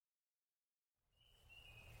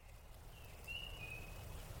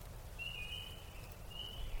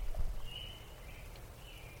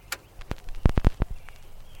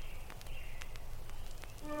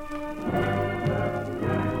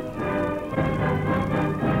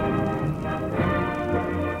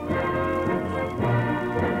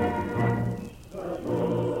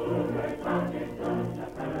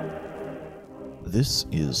This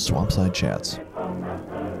is Swampside Chats,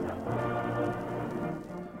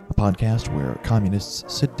 a podcast where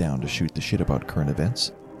communists sit down to shoot the shit about current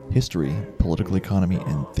events, history, political economy,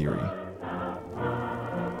 and theory.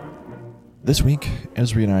 This week,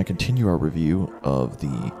 Esri and I continue our review of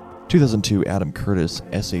the 2002 Adam Curtis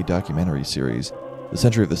essay documentary series, The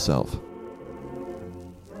Century of the Self.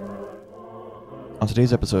 On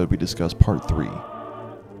today's episode, we discuss Part 3.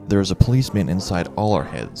 There is a policeman inside all our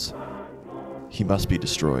heads. He must be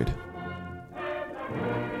destroyed.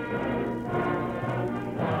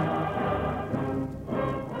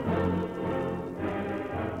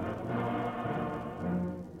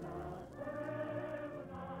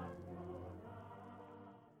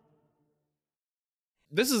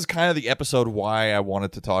 This is kind of the episode why I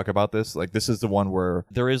wanted to talk about this. Like, this is the one where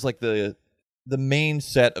there is like the main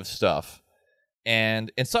set of stuff.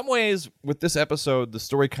 And in some ways, with this episode, the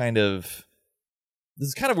story this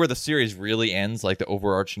is kind of where the series really ends, like the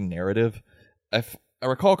overarching narrative. If I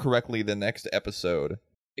recall correctly, the next episode,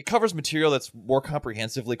 it covers material that's more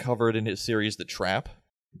comprehensively covered in his series, The Trap.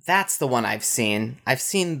 That's the one I've seen. I've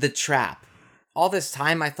seen The Trap. All this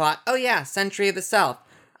time I thought, oh yeah, Century of the Self.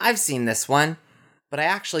 I've seen this one. But I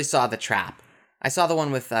actually saw The Trap. I saw the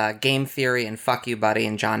one with Game Theory and Fuck You Buddy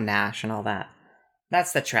and John Nash and all that.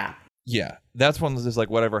 That's The Trap. Yeah, that's one that's just like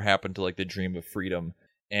whatever happened to like the dream of freedom.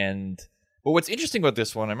 But what's interesting about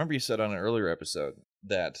this one, I remember you said on an earlier episode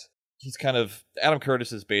that Adam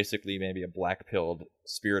Curtis is basically maybe a black-pilled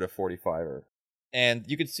Spirit of 45er. And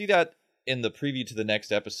you can see that in the preview to the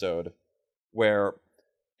next episode, where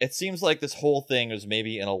it seems like this whole thing is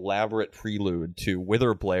maybe an elaborate prelude to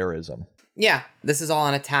Whither Blairism. Yeah, this is all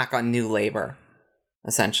an attack on New Labor,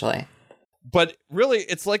 essentially. But really,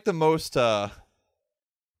 it's like the most...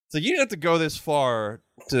 So you didn't have to go this far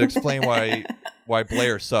to explain why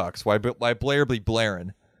Blair sucks, why Blair be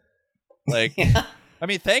blairing. Like, yeah. I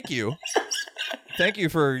mean, thank you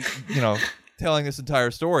for telling this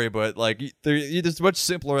entire story, but like there's a much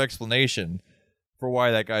simpler explanation for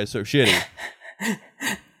why that guy is so shitty.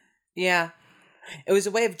 Yeah, it was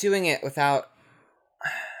a way of doing it without.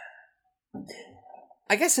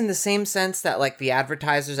 I guess in the same sense that like the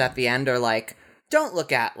advertisers at the end are like, don't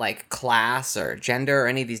look at like class or gender or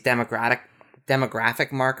any of these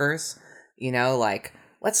demographic markers, like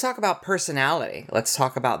let's talk about personality. Let's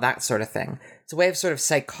talk about that sort of thing. It's a way of sort of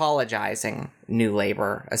psychologizing New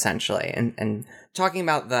Labor, essentially, and talking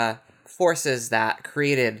about the forces that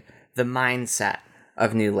created the mindset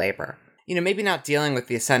of New Labor. Maybe not dealing with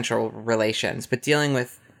the essential relations, but dealing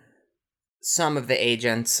with some of the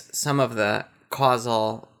agents, some of the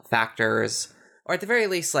causal factors, or at the very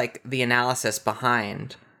least, like, the analysis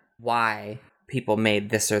behind why people made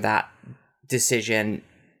this or that decision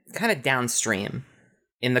kind of downstream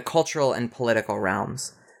in the cultural and political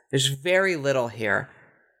realms. There's very little here,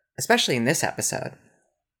 especially in this episode,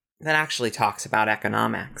 that actually talks about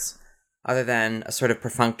economics, other than a sort of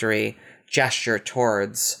perfunctory gesture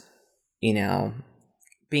towards,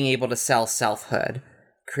 being able to sell selfhood,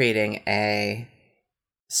 creating a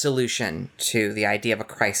solution to the idea of a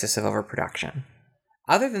crisis of overproduction.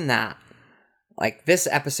 Other than that, like, this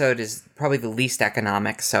episode is probably the least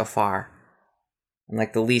economic so far, and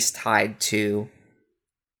like the least tied to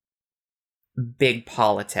big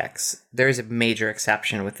politics. There is a major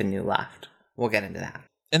exception with the New Left. We'll get into that.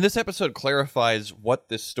 And this episode clarifies what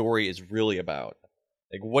this story is really about.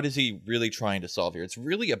 Like, what is he really trying to solve here? It's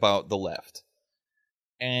really about the left.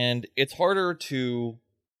 And it's harder to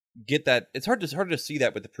get that. It's harder to see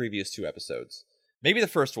that with the previous two episodes. Maybe the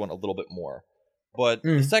first one a little bit more. But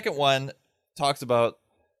the second one talks about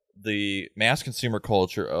the mass consumer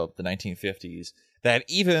culture of the 1950s, that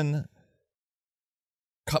even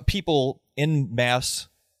people in mass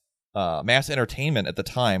entertainment at the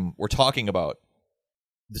time were talking about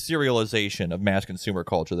the serialization of mass consumer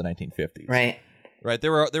culture of the 1950s. Right.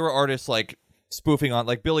 There were artists like spoofing on,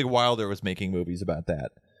 like Billy Wilder was making movies about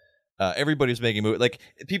that. Everybody was making movies. Like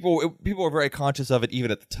people were very conscious of it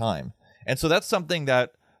even at the time. And so that's something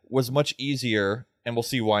that was much easier, and we'll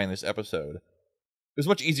see why in this episode. It was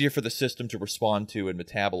much easier for the system to respond to and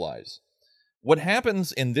metabolize. What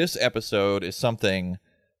happens in this episode is something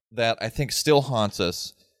that I think still haunts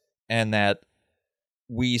us, and that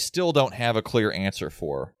we still don't have a clear answer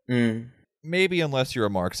for. Maybe unless you're a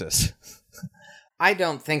Marxist. I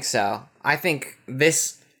don't think so. I think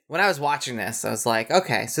this, when I was watching this, I was like,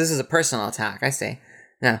 okay, so this is a personal attack. I see.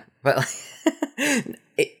 No, but like,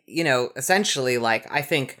 essentially, like, I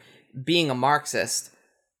think being a Marxist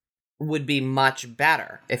would be much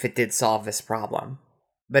better if it did solve this problem.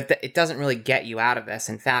 But it doesn't really get you out of this.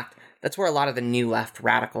 In fact, that's where a lot of the new left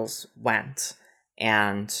radicals went.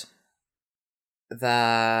 And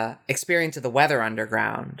the experience of the Weather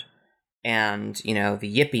Underground and, the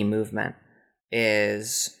Yippie movement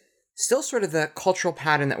is still sort of the cultural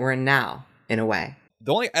pattern that we're in now, in a way.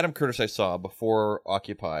 The only Adam Curtis I saw before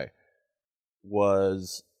Occupy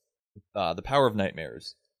was The Power of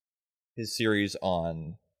Nightmares, his series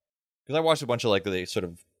on... Because I watched a bunch of the sort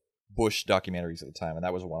of Bush documentaries at the time, and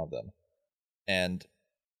that was one of them. And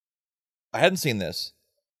I hadn't seen this.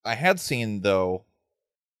 I had seen, though...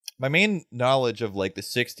 My main knowledge of the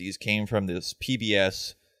 60s came from this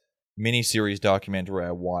PBS miniseries documentary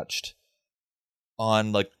I watched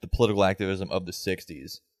on the political activism of the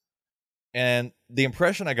 60s. And the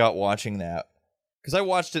impression I got watching that, because I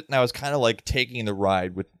watched it and I was kind of taking the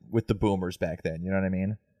ride with the boomers back then, you know what I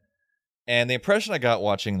mean? And the impression I got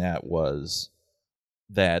watching that was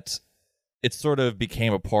that it sort of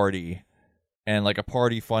became a party, and a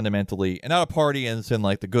party fundamentally, and not a party as in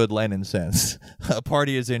the good Lenin sense. A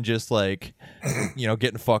party is in just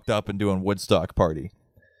getting fucked up and doing Woodstock party.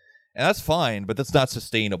 And that's fine, but that's not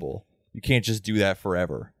sustainable. You can't just do that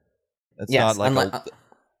forever. It's not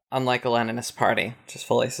unlike a Leninist party, which is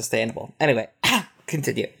fully sustainable. Anyway,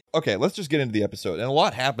 continue. Okay, let's just get into the episode. And a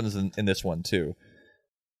lot happens in this one, too.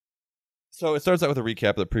 So it starts out with a recap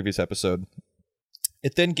of the previous episode.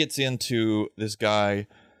 It then gets into this guy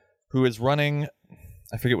who is running...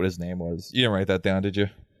 I forget what his name was. You didn't write that down, did you?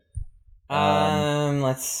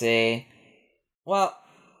 Let's see. Well,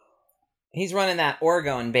 he's running that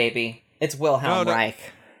Orgone baby. It's Wilhelm Reich.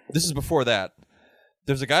 This is before that.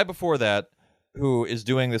 There's a guy before that who is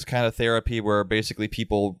doing this kind of therapy where basically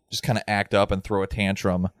people just kind of act up and throw a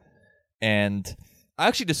tantrum. And I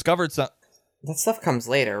actually discovered some... That stuff comes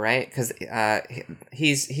later, right? Because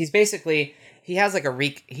he's basically... He has a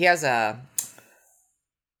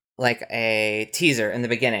teaser in the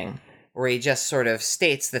beginning where he just sort of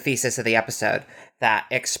states the thesis of the episode that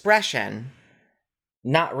expression,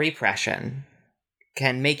 not repression,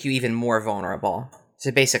 can make you even more vulnerable. It's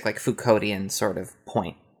a basic Foucauldian sort of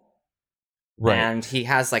point. Right. And he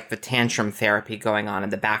has the tantrum therapy going on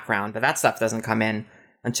in the background, but that stuff doesn't come in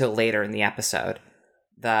until later in the episode.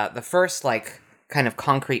 The first kind of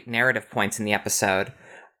concrete narrative points in the episode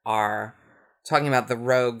are talking about the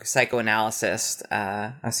rogue psychoanalyst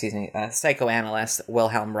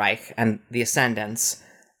Wilhelm Reich and the ascendance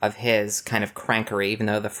of his kind of crankery, even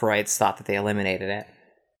though the Freuds thought that they eliminated it.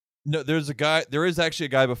 No, there is actually a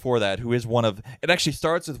guy before that who is one of... It actually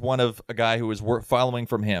starts with a guy who is following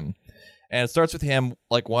from him. And it starts with him,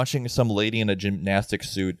 watching some lady in a gymnastic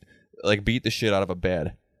suit, beat the shit out of a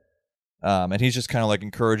bed. And he's just kind of,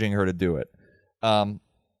 encouraging her to do it. I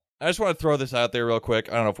just want to throw this out there real quick.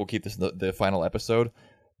 I don't know if we'll keep this in the final episode.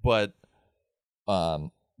 But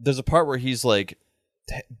there's a part where he's,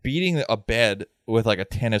 beating a bed with, a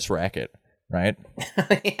tennis racket, right?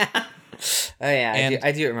 Yeah. Oh, yeah,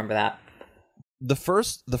 I do remember that. The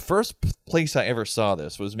first place I ever saw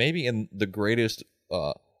this was maybe in the greatest...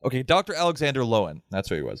 Dr. Alexander Lowen. That's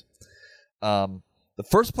who he was. The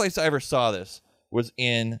first place I ever saw this was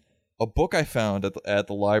in a book I found at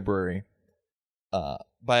the library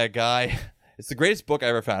by a guy. It's the greatest book I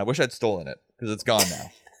ever found. I wish I'd stolen it because it's gone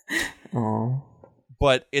now. Oh.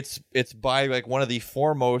 But it's by one of the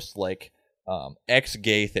foremost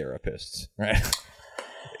ex-gay therapists, right?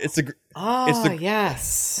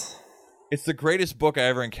 Yes. It's the greatest book I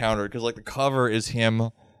ever encountered because the cover is him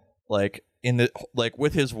in the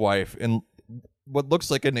with his wife in what looks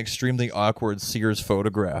like an extremely awkward Sears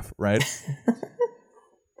photograph, right?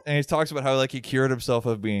 And he talks about how he cured himself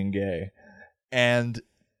of being gay, and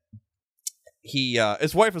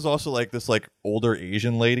his wife is also this older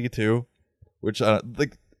Asian lady too, which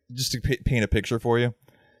just to paint a picture for you.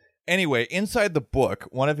 Anyway, inside the book,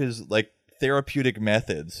 one of his therapeutic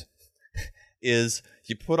methods is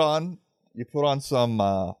you put on some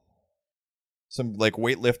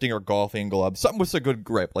weightlifting or golfing gloves, something with a good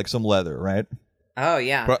grip, some leather, right? Oh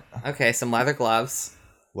yeah. Okay, some leather gloves.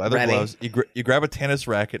 Gloves. You grab a tennis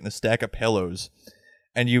racket and a stack of pillows,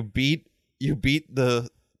 and you beat the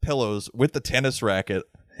pillows with the tennis racket,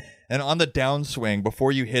 and on the downswing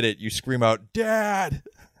before you hit it, you scream out, "Dad!"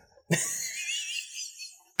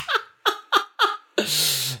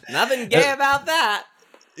 Nothing gay about that.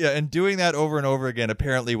 Yeah, and doing that over and over again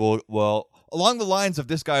apparently will along the lines of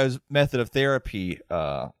this guy's method of therapy,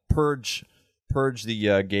 purge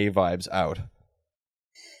the gay vibes out.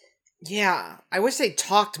 Yeah, I wish they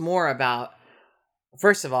talked more about,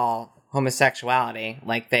 first of all, homosexuality.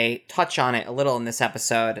 They touch on it a little in this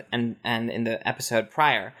episode and in the episode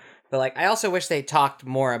prior. But I also wish they talked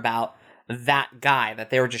more about that guy that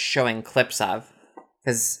they were just showing clips of,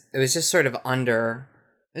 because it was just sort of under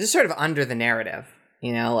the narrative,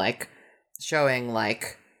 showing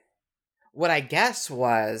like what I guess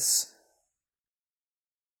was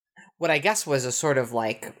a sort of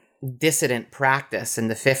like dissident practice in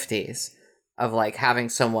the 50s of like having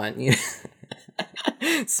someone, you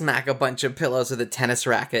know, smack a bunch of pillows with a tennis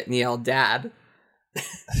racket and yell "Dad."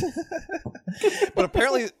 But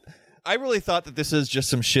apparently, I really thought that this is just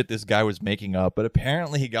some shit this guy was making up, but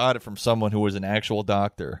apparently he got it from someone who was an actual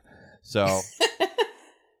doctor. So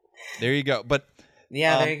there you go. But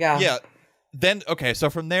yeah, there you go. Yeah. Then okay, so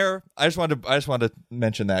from there, I just wanted to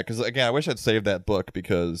mention that because again, I wish I'd saved that book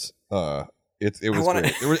because it was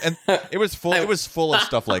great. It was full of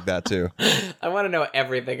stuff like that too. I want to know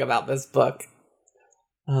everything about this book.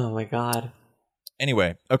 Oh my god.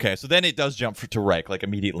 Anyway, okay, so then it does jump to Reich like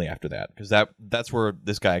immediately after that because that's where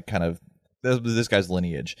this guy's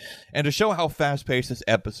lineage. And to show how fast-paced this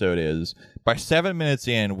episode is, by 7 minutes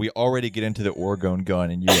in, we already get into the orgone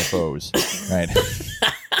gun and UFOs, right?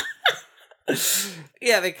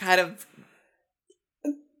 Yeah, they kind of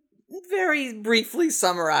very briefly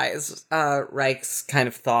summarize Reich's kind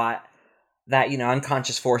of thought that, you know,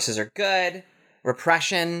 unconscious forces are good,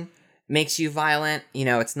 repression makes you violent, you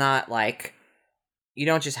know, it's not like, you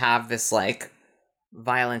don't just have this, like,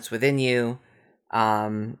 violence within you,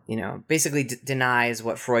 you know, basically denies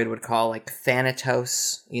what Freud would call, like,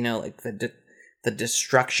 thanatos, you know, like the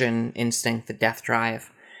destruction instinct, the death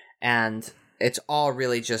drive, and it's all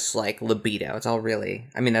really just like libido. It's all really,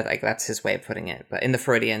 I mean, that's his way of putting it. But in the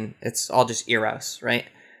Freudian, it's all just eros, right?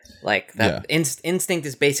 Like that instinct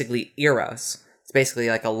is basically eros. It's basically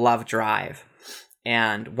like a love drive.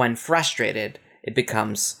 And when frustrated, it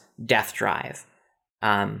becomes death drive.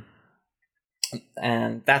 And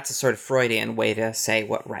that's a sort of Freudian way to say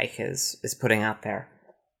what Reich is putting out there.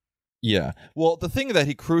 Yeah. Well, the thing that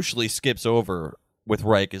he crucially skips over with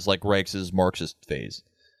Reich is like Reich's Marxist phase.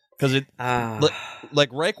 Because like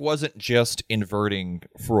Reich wasn't just inverting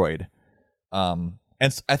Freud, and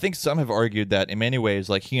I think some have argued that in many ways,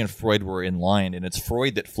 like he and Freud were in line, and it's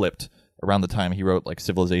Freud that flipped around the time he wrote like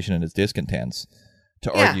Civilization and Its Discontents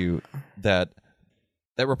to argue that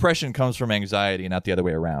repression comes from anxiety and not the other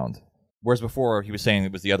way around. Whereas before he was saying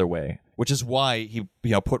it was the other way, which is why he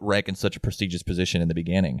put Reich in such a prestigious position in the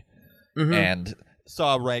beginning, and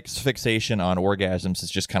saw Reich's fixation on orgasms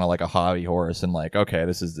as just kind of like a hobby horse and like, okay,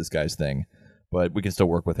 this is this guy's thing, but we can still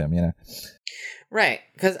work with him, you know? Right,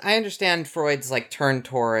 because I understand Freud's like turn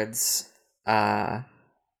towards a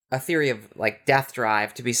theory of like death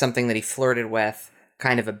drive to be something that he flirted with,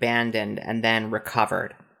 kind of abandoned, and then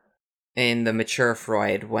recovered in the mature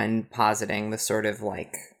Freud when positing the sort of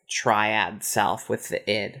like triad self with the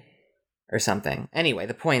id or something. Anyway,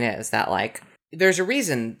 the point is that like there's a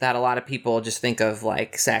reason that a lot of people just think of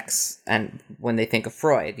like sex and when they think of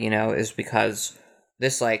Freud, you know, is because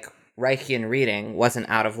this like Reichian reading wasn't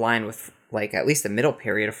out of line with like at least the middle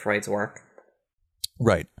period of Freud's work.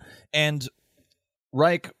 Right. And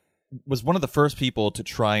Reich was one of the first people to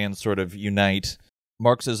try and sort of unite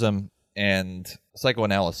Marxism and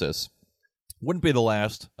psychoanalysis. Wouldn't be the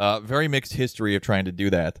last. Very mixed history of trying to do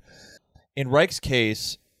that. In Reich's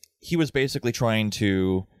case, he was basically trying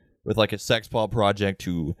to, with like a Sexpol project,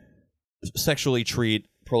 to sexually treat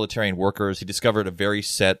proletarian workers. He discovered a very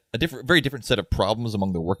different set of problems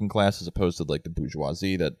among the working class as opposed to like the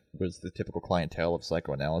bourgeoisie that was the typical clientele of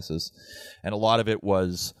psychoanalysis. And a lot of it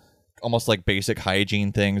was almost like basic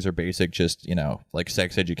hygiene things or basic just, you know, like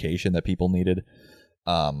sex education that people needed.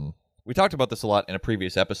 We talked about this a lot in a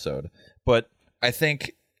previous episode, but I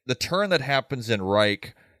think the turn that happens in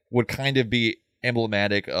Reich would kind of be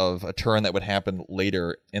emblematic of a turn that would happen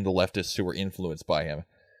later in the leftists who were influenced by him,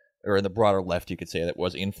 or in the broader left, you could say, that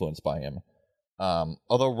was influenced by him.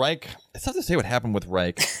 Although Reich, it's tough to say what happened with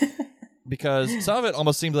Reich, because some of it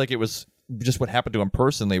almost seemed like it was just what happened to him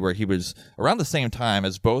personally, where he was, around the same time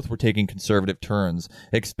as both were taking conservative turns,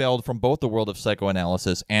 expelled from both the world of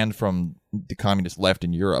psychoanalysis and from the communist left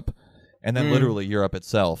in Europe, and then literally Europe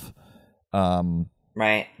itself.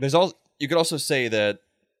 Right. You could also say that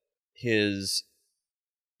his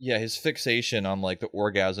fixation on like the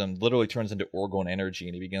orgasm literally turns into orgone energy,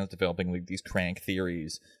 and he begins developing like these crank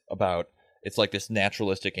theories about it's like this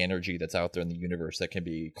naturalistic energy that's out there in the universe that can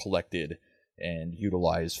be collected and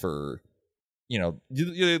utilized for, you know,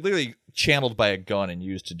 you're literally channeled by a gun and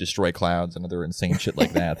used to destroy clouds and other insane shit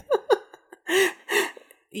like that.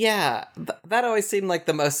 Yeah, that always seemed like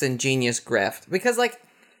the most ingenious grift, because like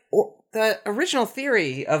the original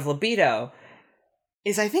theory of libido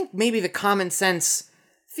is, I think, maybe the common sense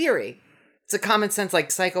theory. It's a common sense,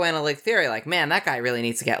 like, psychoanalytic theory. Like, man, that guy really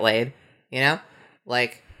needs to get laid, you know?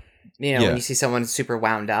 Like, you know, when you see someone super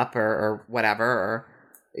wound up or whatever, or,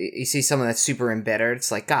 you see someone that's super embittered.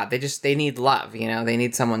 It's like, God, they need love, you know? They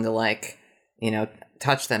need someone to, like, you know,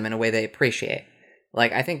 touch them in a way they appreciate.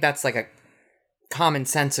 Like, I think that's like a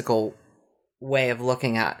commonsensical way of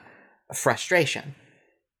looking at frustration.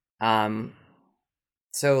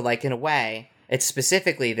 So, like, in a way, it's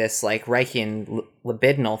specifically this, like, Reichian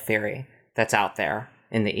libidinal theory that's out there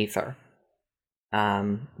in the ether.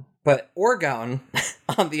 But orgone,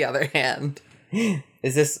 on the other hand,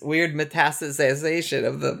 is this weird metastasization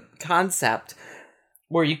of the concept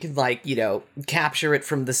where you can, like, you know, capture it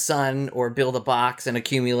from the sun or build a box and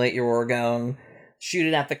accumulate your orgone, shoot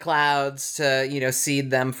it at the clouds to, you know,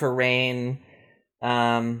 seed them for rain.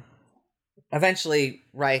 Eventually,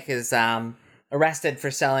 Reich is arrested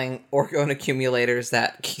for selling orgone accumulators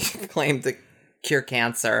that claim to cure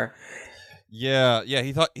cancer. Yeah,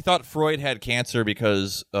 he thought Freud had cancer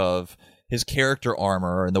because of his character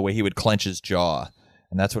armor and the way he would clench his jaw,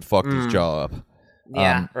 and that's what fucked his jaw up.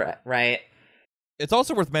 Yeah, right. It's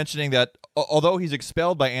also worth mentioning that although he's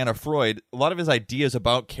expelled by Anna Freud, a lot of his ideas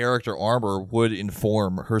about character armor would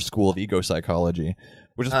inform her school of ego psychology,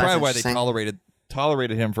 which is probably why they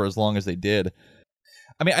tolerated him for as long as they did.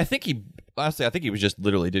 I mean, I think he was just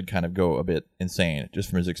literally did kind of go a bit insane just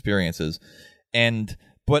from his experiences,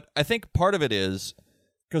 but I think part of it is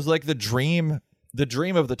because, like, the dream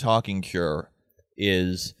of the talking cure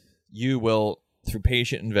is you will, through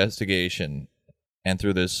patient investigation and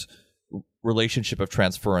through this relationship of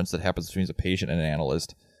transference that happens between a patient and an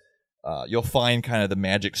analyst, you'll find kind of the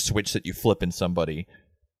magic switch that you flip in somebody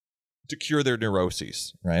to cure their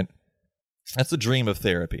neuroses, right? That's the dream of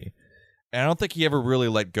therapy. And I don't think he ever really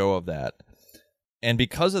let go of that. And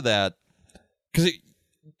because of that, because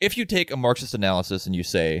if you take a Marxist analysis and you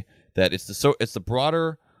say that it's the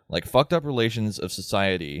broader, like, fucked up relations of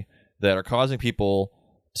society that are causing people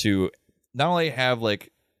to not only have,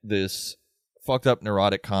 like, this fucked up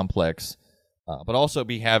neurotic complex, but also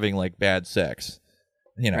be having, like, bad sex,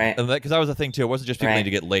 you know, because that was the thing too. It wasn't just people need to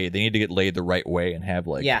get laid; they need to get laid the right way and have,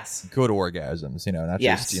 like, good orgasms, you know, not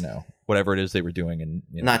just, you know, whatever it is they were doing in,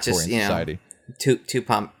 you know, not just, you society. Know, two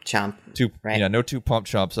pump chump, no two pump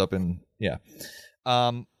chumps up in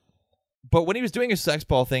But when he was doing his sex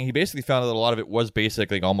ball thing, he basically found that a lot of it was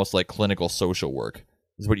basically almost like clinical social work.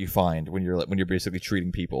 Is what you find when you're basically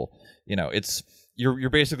treating people. You know, it's you're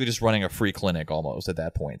basically just running a free clinic almost at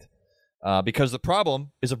that point. Because the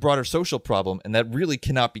problem is a broader social problem, and that really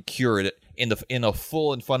cannot be cured in a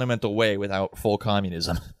full and fundamental way without full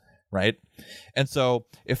communism, right? And so,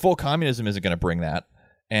 if full communism isn't going to bring that,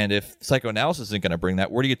 and if psychoanalysis isn't going to bring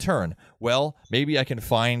that, where do you turn? Well, maybe I can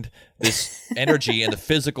find this energy in the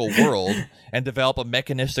physical world and develop a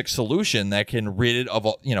mechanistic solution that can rid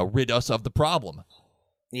us of the problem.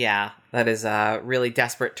 Yeah, that is a really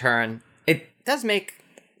desperate turn. It does make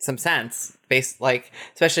some sense,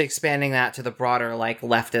 especially expanding that to the broader, like,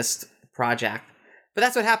 leftist project. But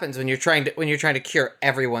that's what happens when you're trying to cure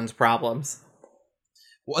everyone's problems.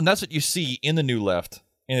 Well, and that's what you see in the New Left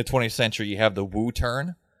in the 20th century. You have the Wu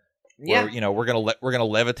turn, where we're gonna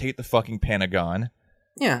levitate the fucking Pentagon.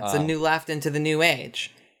 Yeah, it's a New Left into the New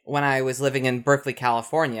Age. When I was living in Berkeley,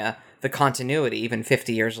 California, the continuity, even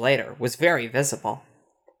 50 years later, was very visible.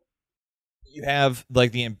 You have,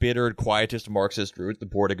 like, the embittered quietist Marxist route, the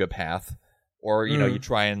Bordiga path, or you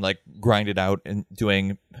try and, like, grind it out and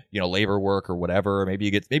doing, labor work or whatever. Maybe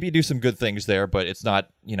you do some good things there, but it's not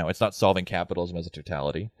solving capitalism as a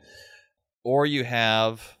totality. Or you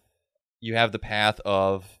have the path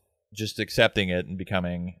of just accepting it and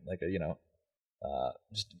becoming, like,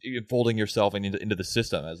 just folding yourself into the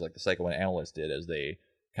system, as, like, the psychoanalysts did, as they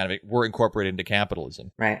kind of were incorporated into capitalism.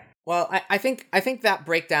 Right. Well, I think that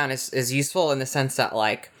breakdown is useful in the sense that,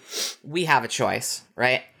 like, we have a choice,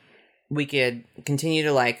 right? We could continue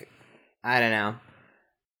to, like, I don't know.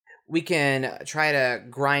 We can try to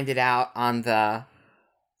grind it out on the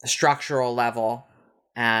structural level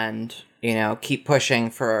and, keep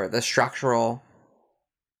pushing for the structural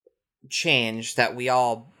change that we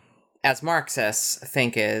all, as Marxists,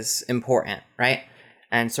 think is important, right?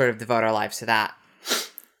 And sort of devote our lives to that.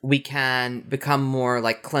 We can become more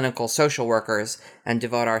like clinical social workers and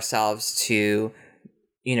devote ourselves to,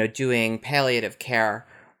 doing palliative care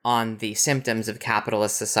on the symptoms of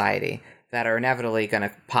capitalist society that are inevitably going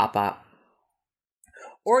to pop up.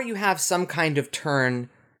 Or you have some kind of turn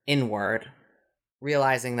inward,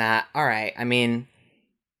 realizing that, all right, I mean,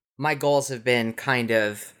 my goals have been kind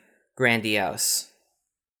of grandiose.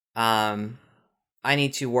 I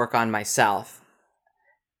need to work on myself.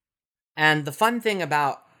 And the fun thing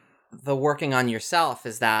about the working on yourself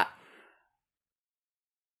is that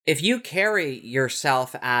if you carry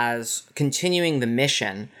yourself as continuing the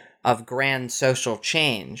mission of grand social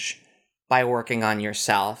change by working on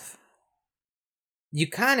yourself, you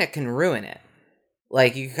kind of can ruin it.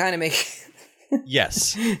 Like, you kind of make...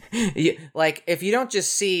 Yes. Like, if you don't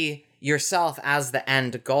just see yourself as the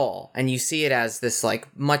end goal, and you see it as this, like,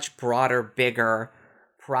 much broader, bigger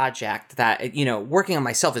project that, you know, working on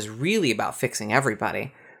myself is really about fixing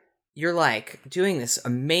everybody. You're, like, doing this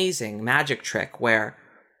amazing magic trick where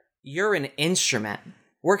you're an instrument.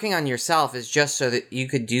 Working on yourself is just so that you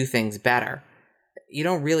could do things better. You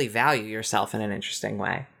don't really value yourself in an interesting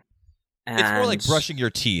way. And... It's more like brushing your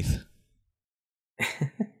teeth.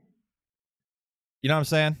 You know what I'm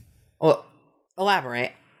saying? Well,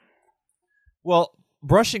 elaborate. Well,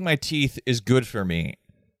 brushing my teeth is good for me,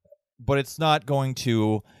 but it's not going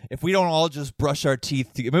to... If we don't all just brush our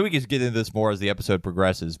teeth... Maybe we can get into this more as the episode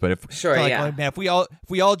progresses, but if... Sure, like, yeah. Like, man, if we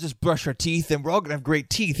all just brush our teeth, then we're all going to have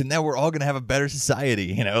great teeth, and then we're all going to have a better society,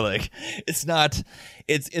 you know? Like, it's not...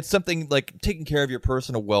 It's something like taking care of your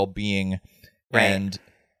personal well-being, right. And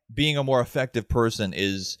being a more effective person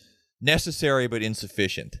is necessary but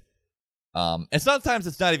insufficient. And sometimes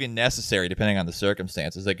it's not even necessary, depending on the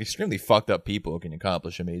circumstances. Like, extremely fucked up people can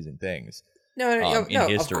accomplish amazing things. No, in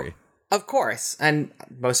history. Of course, and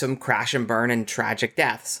most of them crash and burn in tragic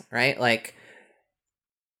deaths, right? Like,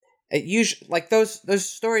 those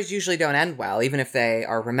stories usually don't end well, even if they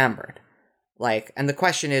are remembered. Like, and the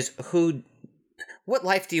question is, what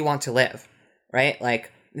life do you want to live, right?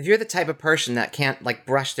 Like, if you're the type of person that can't, like,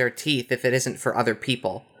 brush their teeth if it isn't for other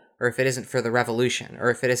people, or if it isn't for the revolution, or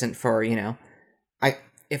if it isn't for, you know,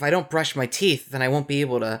 if I don't brush my teeth, then I won't be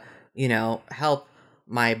able to, you know, help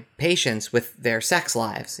my patients with their sex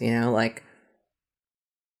lives, you know, like,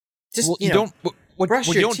 just, well, you know, brush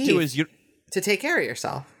what your you don't teeth do is to take care of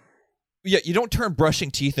yourself. Yeah, you don't turn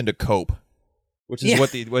brushing teeth into cope, which is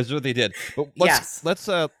what they did. But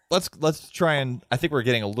let's try and... I think we're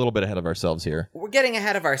getting a little bit ahead of ourselves here. We're getting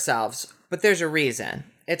ahead of ourselves, but there's a reason.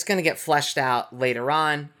 It's going to get fleshed out later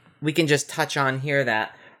on. We can just touch on here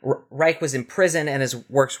that Reich was in prison and his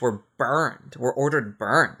works were ordered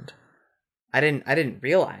burned. I didn't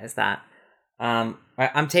realize that.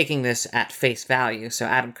 I'm taking this at face value, so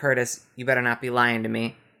Adam Curtis, you better not be lying to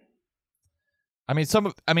me.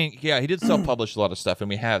 Yeah, he did self-publish a lot of stuff, and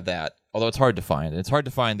we have that, although it's hard to find. It's hard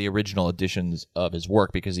to find the original editions of his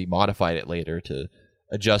work because he modified it later to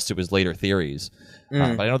adjust to his later theories.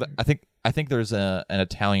 But I know that I think there's an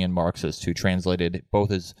Italian Marxist who translated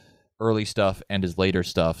both his early stuff and his later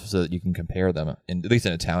stuff so that you can compare them, at least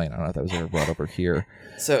in Italian. I don't know if that was ever brought up or here.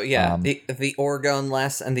 So yeah, the Orgone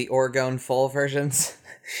less and the Orgone full versions.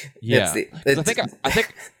 Yeah, I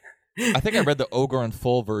think I read the Orgone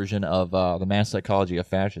full version of the Mass Psychology of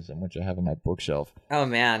Fascism, which I have on my bookshelf. Oh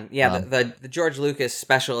man, yeah, the George Lucas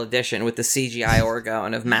special edition with the CGI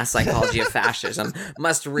Orgone of Mass Psychology of Fascism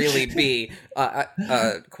must really be a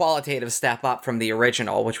qualitative step up from the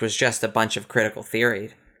original, which was just a bunch of critical theory.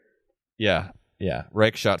 Yeah.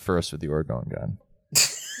 Reich shot first with the Orgone gun.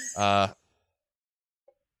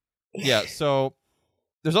 Yeah. So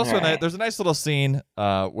there's also there's a nice little scene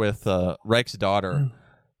with Reich's daughter,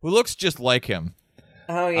 who looks just like him.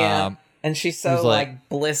 Oh yeah, and she's so like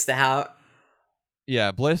blissed out.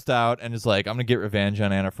 Yeah, blissed out, and is like, I'm gonna get revenge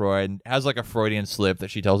on Anna Freud. And has like a Freudian slip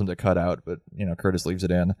that she tells him to cut out, but you know Curtis leaves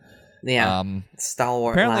it in. Yeah,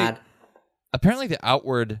 stalwart lad. Apparently, the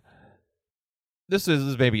outward. This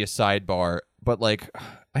is maybe a sidebar, but like,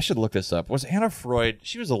 I should look this up. Was Anna Freud?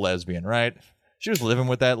 She was a lesbian, right? She was living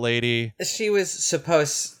with that lady. She was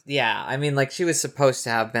supposed, yeah. I mean, like, she was supposed to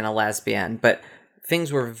have been a lesbian, but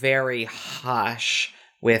things were very hush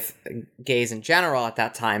with gays in general at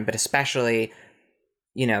that time, but especially,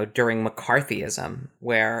 you know, during McCarthyism,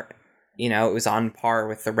 where, you know, it was on par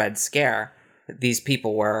with the Red Scare. These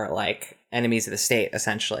people were, like, enemies of the state,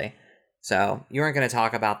 essentially. So you weren't going to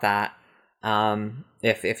talk about that.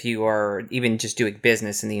 If you are even just doing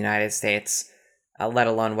business in the United States, let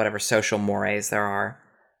alone whatever social mores there are.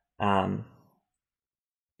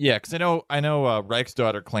 Yeah, because I know Reich's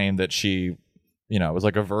daughter claimed that she, you know, was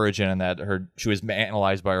like a virgin and that she was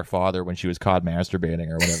analyzed by her father when she was caught masturbating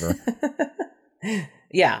or whatever.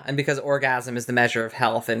 Yeah, and because orgasm is the measure of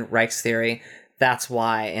health in Reich's theory, that's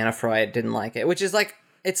why Anna Freud didn't like it, which is like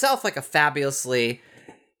itself like a fabulously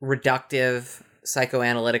reductive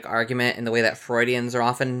psychoanalytic argument in the way that Freudians are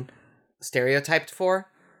often stereotyped for.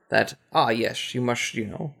 That, yes, you must, you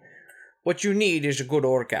know, what you need is a good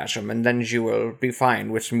orgasm, and then you will be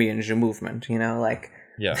fine with me and the movement, you know, like...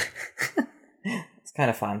 Yeah. It's kind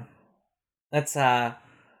of fun. It's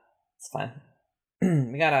fun.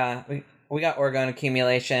 we got orgone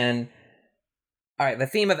accumulation. All right, the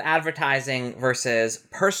theme of advertising versus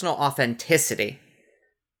personal authenticity.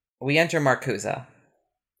 we enter Marcuse.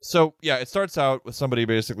 So, yeah, it starts out with somebody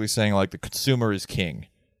basically saying, like, the consumer is king,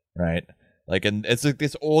 right? Like, and it's like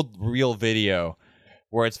this old real video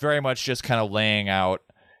where it's very much just kind of laying out,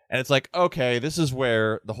 and it's like, okay, this is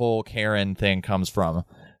where the whole Karen thing comes from.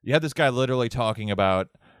 You have this guy literally talking about,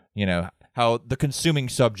 you know, how the consuming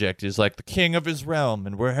subject is like the king of his realm,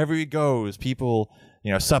 and wherever he goes, people,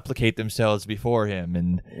 you know, supplicate themselves before him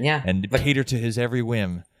and cater to his every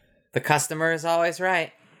whim. The customer is always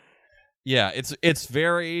right. Yeah, it's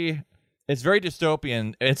very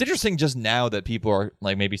dystopian. It's interesting just now that people are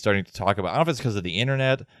like maybe starting to talk about. I don't know if it's because of the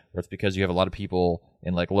internet or it's because you have a lot of people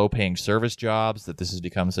in like low-paying service jobs that this has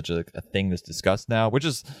become such a thing that's discussed now, which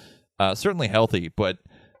is certainly healthy. But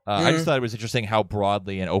I just thought it was interesting how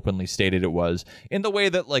broadly and openly stated it was in the way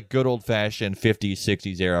that like good old-fashioned 50s,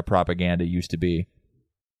 60s era propaganda used to be.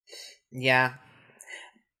 Yeah.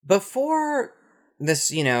 Before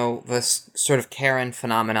this, you know, this sort of Karen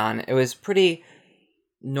phenomenon, it was pretty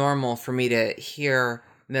normal for me to hear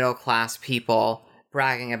middle-class people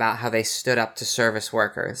bragging about how they stood up to service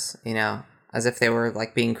workers, you know, as if they were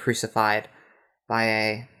like being crucified by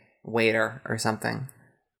a waiter or something.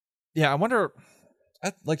 Yeah, I wonder,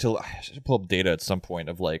 I should pull up data at some point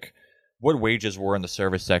of like what wages were in the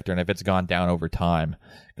service sector and if it's gone down over time.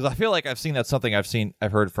 Because I feel like I've seen that's something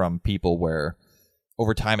I've heard from people where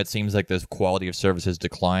over time it seems like the quality of service has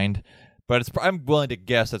declined. But I'm willing to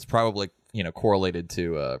guess that's probably, you know, correlated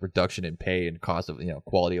to reduction in pay and cost of, you know,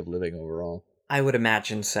 quality of living overall. I would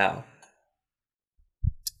imagine so.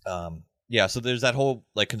 Yeah, so there's that whole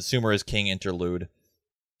like consumer is king interlude.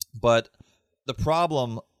 But the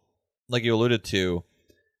problem, like you alluded to,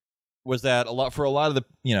 was that a lot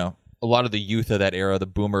of the youth of that era, the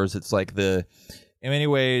boomers, it's like in many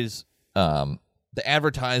ways, the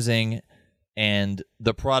advertising and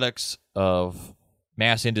the products of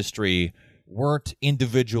mass industry weren't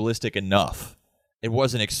individualistic enough. It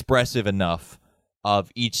wasn't expressive enough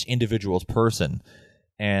of each individual's person.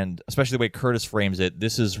 And especially the way Curtis frames it,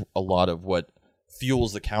 this is a lot of what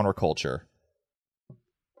fuels the counterculture.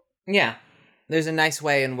 Yeah. There's a nice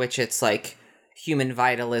way in which it's like human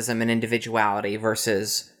vitalism and individuality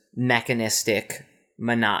versus mechanistic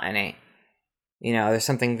monotony. You know, there's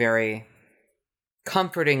something very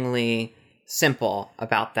comfortingly simple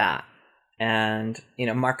about that. And, you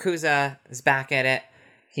know, Marcuse is back at it.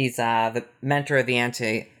 He's the mentor of the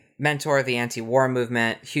anti-war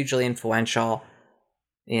movement, hugely influential.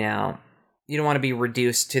 You know, you don't want to be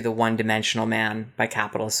reduced to the one-dimensional man by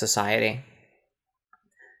capitalist society.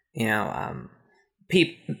 You know,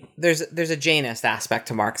 there's a Janist aspect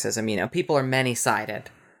to Marxism. You know, people are many-sided,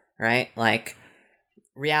 right? Like,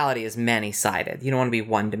 reality is many-sided. You don't want to be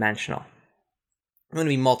one-dimensional. You want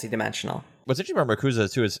to be multidimensional. What's interesting about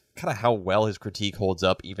Marcuse, too, is kind of how well his critique holds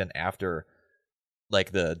up even after,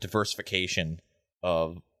 like, the diversification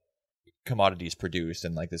of commodities produced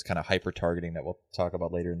and, like, this kind of hyper-targeting that we'll talk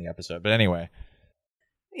about later in the episode. But anyway.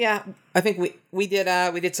 Yeah, I think we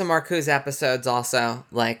did some Marcuse episodes also,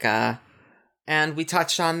 like, and we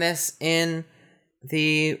touched on this in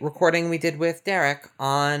the recording we did with Derek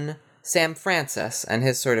on Sam Francis and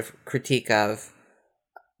his sort of critique of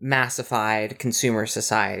massified consumer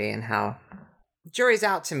society and how jury's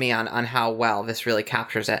out to me on how well this really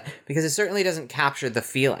captures it, because it certainly doesn't capture the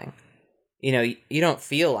feeling. You know, you don't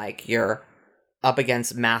feel like you're up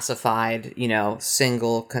against massified, you know,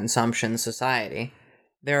 single consumption society.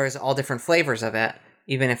 There's all different flavors of it,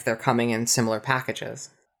 even if they're coming in similar packages.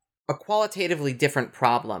 A qualitatively different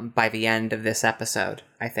problem by the end of this episode,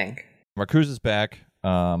 I think. Marcuse is back.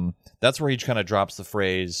 That's where he kind of drops the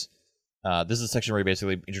phrase. This is a section where he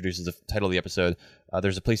basically introduces the title of the episode.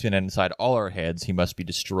 There's a policeman inside all our heads. He must be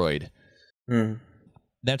destroyed. Then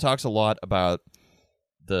it talks a lot about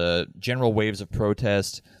the general waves of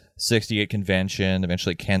protest, 68 convention,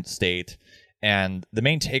 eventually Kent State. And the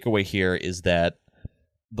main takeaway here is that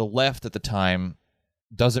the left at the time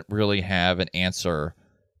doesn't really have an answer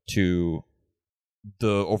to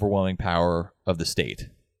the overwhelming power of the state.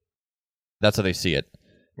 That's how they see it.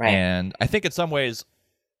 Right. And I think in some ways,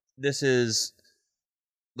 this is...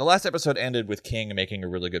 The last episode ended with King making a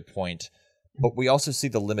really good point, but we also see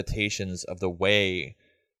the limitations of the way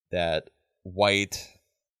that white,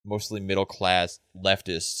 mostly middle-class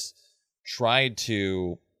leftists tried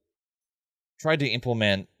to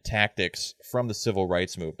implement tactics from the civil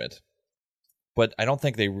rights movement. But I don't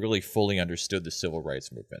think they really fully understood the civil rights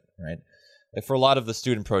movement, right? Like for a lot of the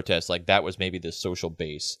student protests, like that was maybe the social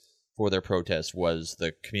base for their protest was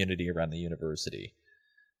the community around the university.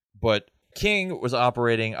 But King was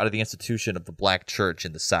operating out of the institution of the Black Church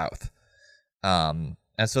in the South. And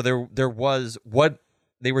so there was what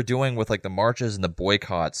they were doing with like the marches and the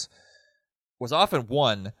boycotts was often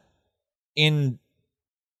one in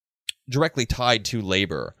directly tied to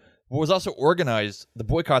labor. What was also organized, the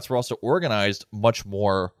boycotts were also organized much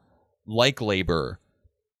more like labor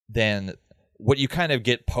than what you kind of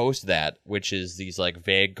get post that, which is these like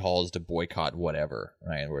vague calls to boycott whatever,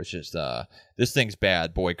 right? Where it's just this thing's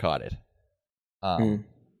bad, boycott it. And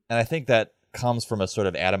I think that comes from a sort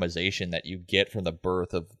of atomization that you get from the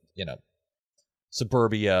birth of,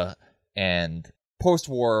 suburbia and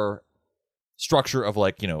post-war structure of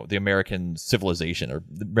like, the American civilization or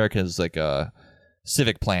the Americans like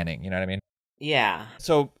civic planning, you know what I mean? Yeah.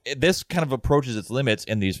 So this kind of approaches its limits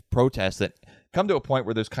in these protests that come to a point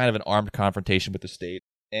where there's kind of an armed confrontation with the state,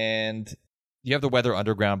 and you have the Weather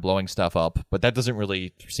Underground blowing stuff up, but that doesn't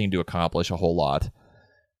really seem to accomplish a whole lot.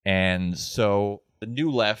 And so the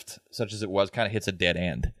new left, such as it was, kind of hits a dead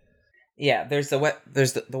end. Yeah, there's the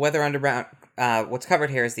Weather Underground. What's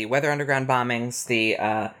covered here is the Weather Underground bombings,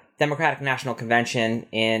 the Democratic National Convention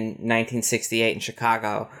in 1968 in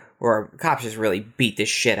Chicago, where cops just really beat the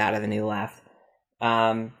shit out of the new left.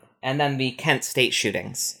 And then the Kent State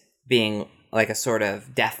shootings being like a sort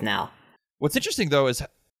of death knell. What's interesting, though, is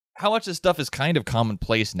how much this stuff is kind of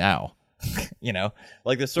commonplace now.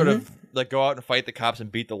 Like this sort of like go out and fight the cops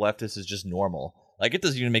and beat the leftists is just normal. Like it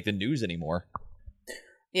doesn't even make the news anymore.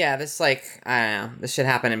 Yeah, this like, I don't know, this shit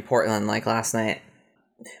happened in Portland like last night.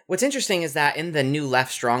 What's interesting is that in the new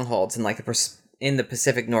left strongholds in like in the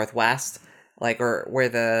Pacific Northwest, like or where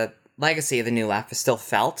the legacy of the new left is still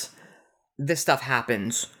felt, this stuff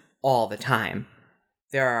happens all the time.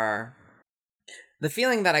 The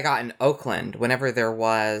feeling that I got in Oakland whenever there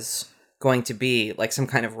was going to be like some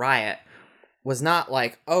kind of riot was not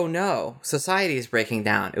like, oh no, society is breaking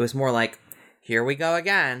down. It was more like, here we go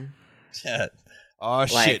again. Oh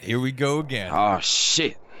shit, here we go again. Oh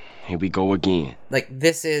shit, here we go again. Like,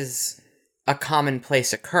 this is a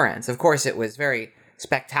commonplace occurrence. Of course, it was very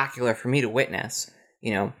spectacular for me to witness,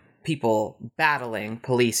 people battling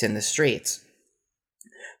police in the streets.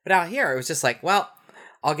 But out here, it was just like, well,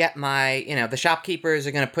 I'll get my, the shopkeepers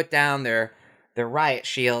are going to put down their riot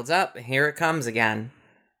shields up. Here it comes again.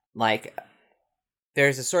 Like,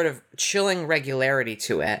 there's a sort of chilling regularity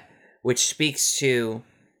to it, which speaks to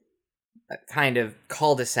a kind of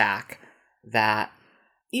cul-de-sac that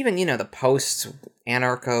even, the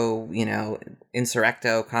post-anarcho,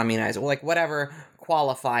 insurrecto, communized, like whatever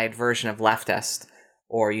qualified version of leftist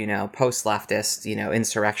or, post-leftist,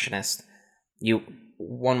 insurrectionist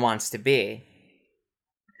one wants to be,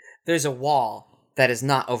 there's a wall that is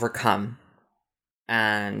not overcome.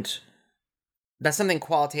 And that's something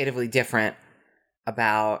qualitatively different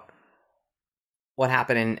about what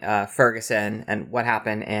happened in Ferguson and what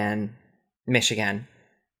happened in Michigan.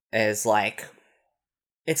 Is like,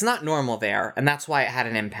 it's not normal there, and that's why it had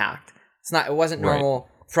an impact. It wasn't normal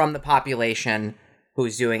from the population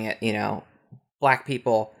who's doing it, black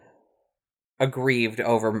people aggrieved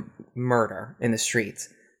over murder in the streets.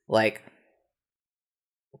 Like,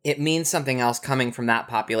 it means something else coming from that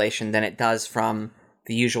population than it does from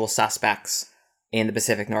the usual suspects in the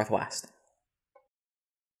Pacific Northwest.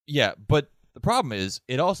 Yeah, but the problem is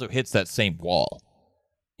it also hits that same wall.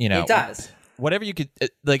 It does. Whatever you could,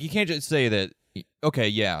 like, you can't just say that, okay,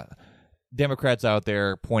 yeah, Democrats out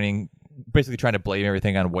there basically trying to blame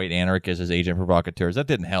everything on white anarchists as agent provocateurs. That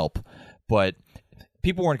didn't help. But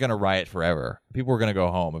people weren't going to riot forever. People were going to go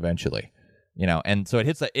home eventually. And so it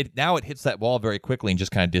hits that wall very quickly and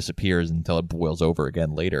just kind of disappears until it boils over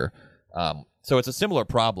again later. So it's a similar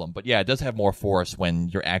problem, but yeah, it does have more force when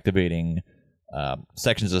you're activating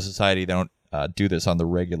sections of society that don't do this on the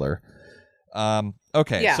regular.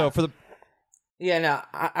 Okay, yeah. So for the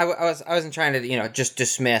I wasn't trying to just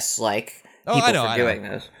dismiss like people for doing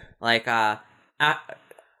this. Like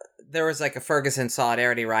there was like a Ferguson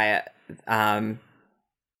solidarity riot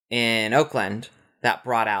in Oakland that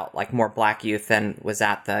brought out like more black youth than was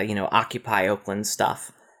at the Occupy Oakland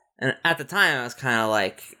stuff. And at the time I was kind of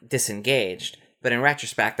like disengaged, but in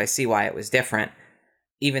retrospect I see why it was different,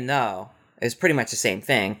 even though it was pretty much the same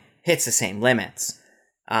thing, hits the same limits.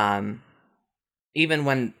 Even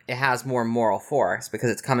when it has more moral force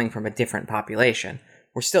because it's coming from a different population,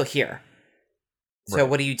 we're still here. So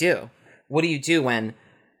What do you do? What do you do when,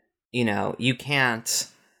 you can't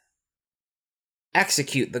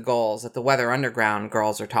execute the goals that the Weather Underground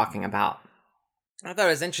girls are talking about? I thought it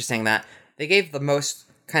was interesting that they gave the most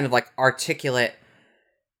kind of like articulate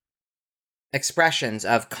expressions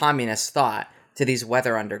of communist thought to these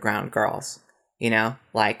Weather Underground girls.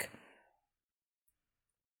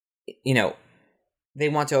 They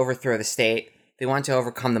want to overthrow the state. They want to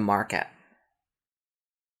overcome the market.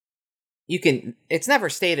 it's never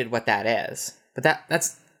stated what that is, but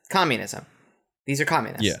that's communism. These are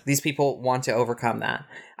communists. Yeah. These people want to overcome that.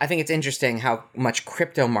 I think it's interesting how much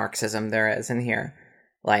crypto-Marxism there is in here.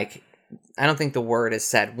 Like, I don't think the word is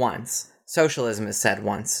said once. Socialism is said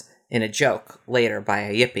once in a joke later by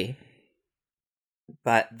a yippie.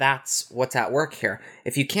 But that's what's at work here.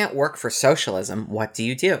 If you can't work for socialism, what do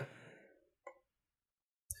you do?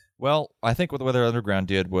 Well, I think what the Weather Underground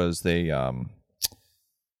did was they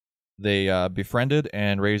befriended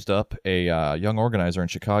and raised up a young organizer in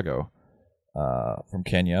Chicago from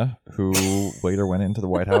Kenya who later went into the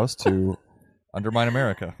White House to undermine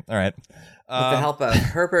America. All right. With the help of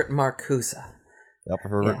Herbert Marcuse.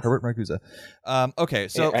 Herbert Marcuse. Okay,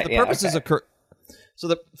 so for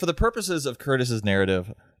the purposes of Curtis's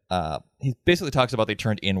narrative, he basically talks about they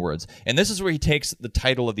turned inwards, and this is where he takes the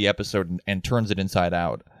title of the episode and turns it inside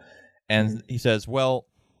out. And he says, "Well,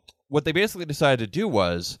 what they basically decided to do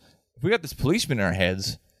was, if we got this policeman in our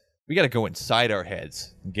heads, we got to go inside our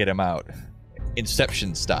heads and get him out,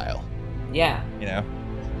 Inception style." Yeah, you know,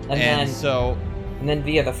 and then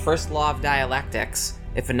via the first law of dialectics,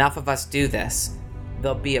 if enough of us do this,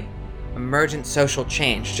 there'll be a emergent social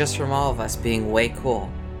change just from all of us being way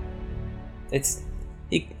cool. It's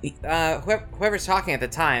whoever's talking at the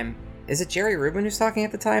time. Is it Jerry Rubin who's talking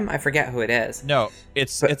at the time? I forget who it is. No,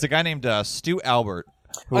 it's a guy named Stu Albert,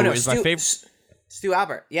 who is my favorite. Stu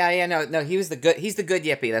Albert. Yeah, no, he's the good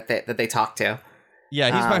yippie that they talk to. Yeah,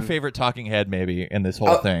 he's my favorite talking head maybe in this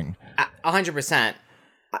whole thing. 100%.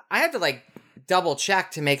 I had to double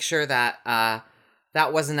check to make sure that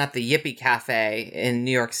that wasn't at the Yippie Cafe in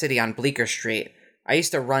New York City on Bleecker Street. I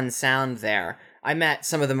used to run sound there. I met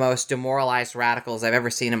some of the most demoralized radicals I've ever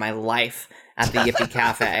seen in my life at the Yippie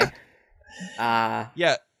Cafe.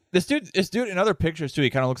 Yeah, this dude in other pictures too, he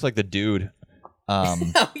kind of looks like the dude.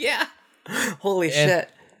 Oh yeah. Holy shit.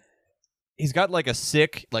 He's got a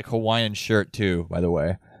sick Hawaiian shirt too, by the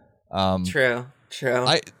way. True.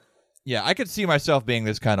 I could see myself being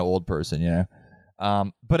this kind of old person, you know.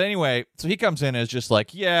 But anyway, so he comes in and is just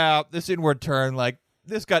this inward turn,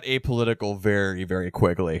 this got apolitical very, very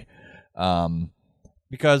quickly.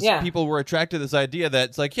 Because people were attracted to this idea that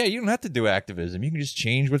it's you don't have to do activism. You can just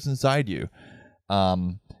change what's inside you.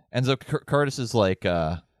 And so Curtis is so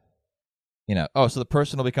the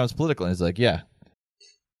personal becomes political. And he's yeah.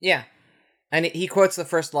 Yeah. And he quotes the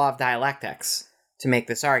first law of dialectics to make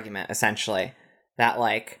this argument, essentially. That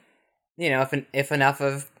if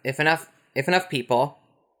enough people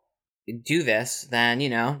do this, then,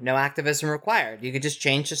 no activism required. You could just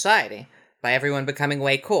change society by everyone becoming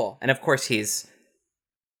way cool. And of course he's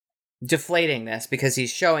deflating this because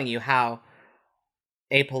he's showing you how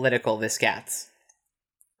apolitical this gets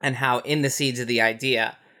and how in the seeds of the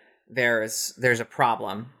idea there's a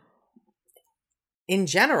problem. In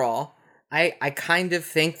general, I kind of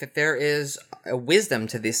think that there is a wisdom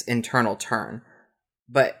to this internal turn,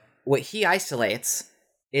 but what he isolates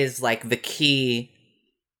is the key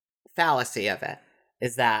fallacy of it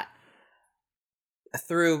is that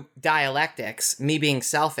through dialectics, me being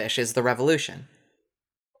selfish is the revolution.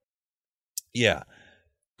 Yeah.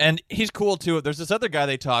 And he's cool too. There's this other guy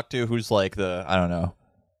they talk to who's I don't know.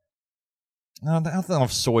 I don't know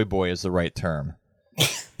if soy boy is the right term.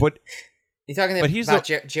 But you talking about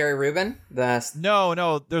Jerry Rubin?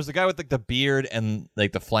 No. There's the guy with the beard and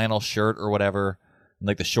the flannel shirt or whatever, and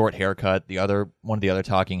the short haircut. One of the other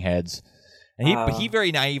talking heads, and he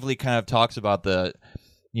very naively kind of talks about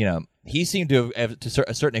he seemed to have to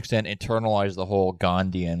a certain extent internalized the whole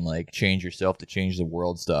Gandhian change yourself to change the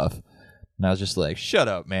world stuff. And I was just shut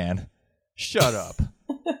up, man, shut up.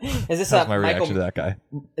 Is this my reaction to that guy?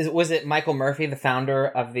 Was it Michael Murphy, the founder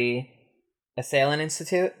of the Assailant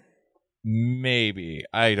Institute? Maybe.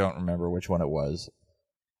 I don't remember which one it was.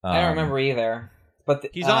 I don't remember either. But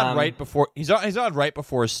he's on right before he's on right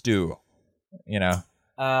before Stu.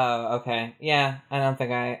 Oh, okay. Yeah, I don't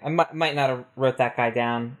think I might not have wrote that guy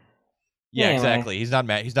down. Yeah, anyway. Exactly. He's not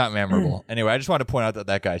memorable. Anyway, I just wanted to point out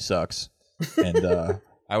that guy sucks, and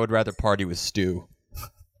I would rather party with Stu.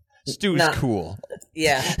 Stu's cool.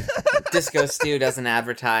 Yeah, Disco Stu doesn't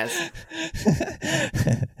advertise.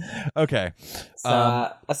 Okay.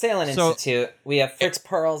 Assailant Institute. We have Fritz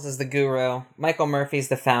Perls as the guru. Michael Murphy's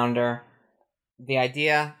the founder. The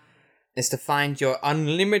idea is to find your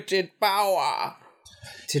unlimited power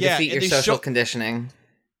to defeat your social conditioning.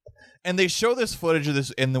 And they show this footage of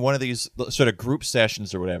this in one of these sort of group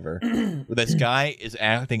sessions or whatever, where this guy is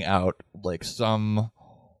acting out some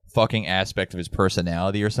fucking aspect of his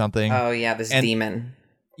personality or something. Oh yeah, this demon.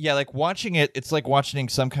 Yeah, watching it, it's like watching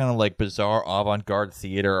some kind of bizarre avant-garde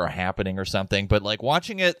theater or happening or something. But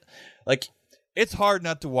watching it, it's hard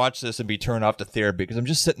not to watch this and be turned off to therapy because I'm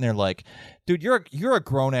just sitting there like, dude, you're a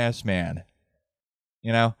grown ass man.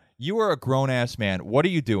 You know, you are a grown ass man. What are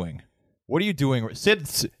you doing? What are you doing?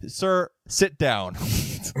 Sir, sit down.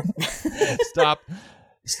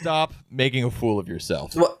 Stop making a fool of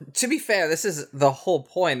yourself. Well, to be fair, this is the whole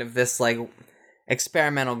point of this like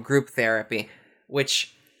experimental group therapy,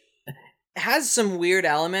 which has some weird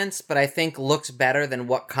elements, but I think looks better than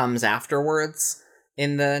what comes afterwards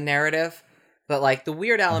in the narrative. But like the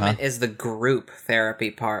weird element is the group therapy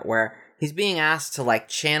part where he's being asked to like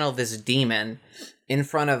channel this demon in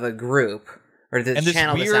front of a group or to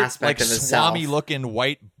channel weird, this aspect like, of himself.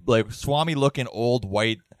 Swami looking old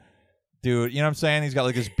white dude. You know what I'm saying? He's got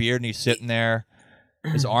like this beard and he's sitting there.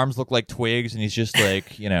 His arms look like twigs and he's just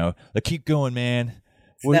like, you know, like, keep going, man.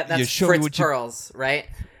 That's Fritz Perls, right?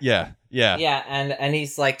 Yeah. Yeah, and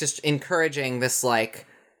he's like just encouraging this like,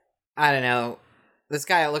 I don't know, this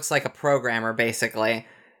guy that looks like a programmer basically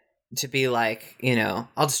to be like, you know,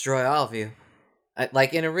 I'll destroy all of you.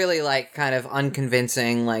 Like in a really like kind of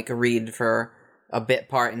unconvincing like read for a bit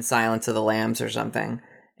part in Silence of the Lambs or something.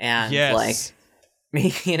 And like,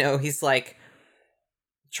 you know, he's like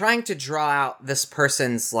trying to draw out this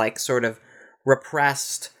person's like sort of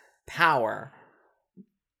repressed power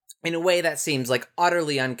in a way that seems like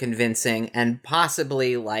utterly unconvincing and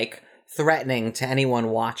possibly like threatening to anyone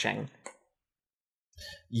watching.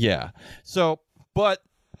 Yeah. So,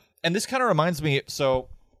 and this kind of reminds me, so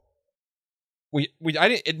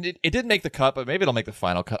it didn't make the cut, but maybe it'll make the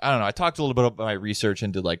final cut. I don't know. I talked a little bit about my research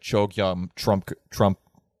into like Chogyam Trungpa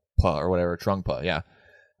or whatever, Trungpa. Yeah.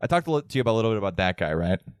 I talked to you about a little bit about that guy,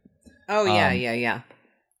 right? Oh, yeah.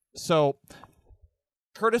 So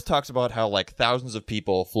Curtis talks about how like thousands of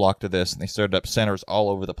people flocked to this and they started up centers all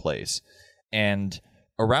over the place. And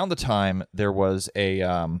around the time there was a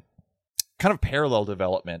kind of parallel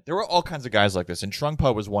development. There were all kinds of guys like this, and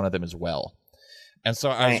Trungpa was one of them as well. And so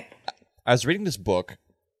I was reading this book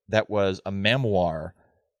that was a memoir,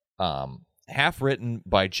 half written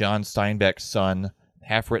by John Steinbeck's son,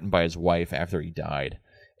 half written by his wife after he died.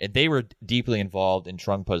 And they were deeply involved in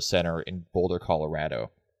Trungpa's center in Boulder, Colorado.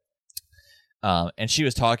 And she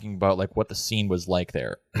was talking about like what the scene was like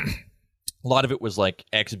there. A lot of it was like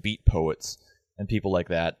ex-beat poets and people like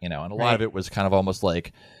that, you know, and a lot of it was kind of almost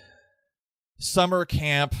like summer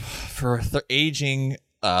camp for aging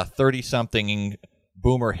 30-something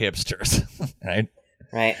boomer hipsters, right?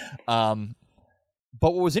 Right.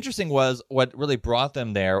 But what was interesting was what really brought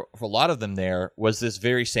them there, for a lot of them there, was this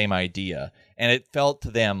very same idea. And it felt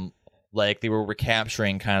to them like they were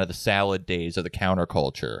recapturing kind of the salad days of the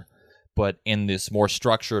counterculture, but in this more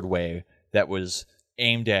structured way that was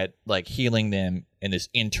aimed at like healing them in this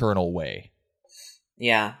internal way.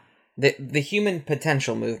 Yeah. The human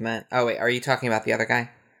potential movement. Oh, wait, are you talking about the other guy?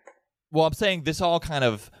 Well, I'm saying this all kind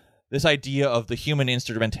of, this idea of the human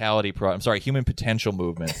instrumentality, human potential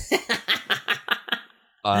movement.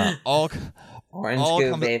 Orange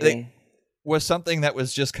Goo, baby. Was something that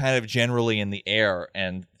was just kind of generally in the air.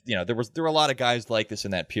 And, you know, there were a lot of guys like this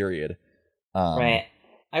in that period. Right.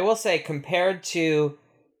 I will say, compared to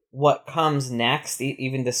what comes next,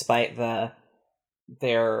 even despite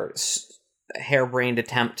their harebrained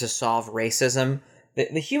attempt to solve racism,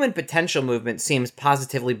 the human potential movement seems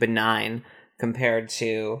positively benign compared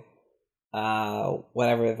to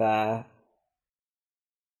whatever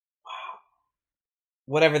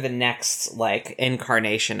the next like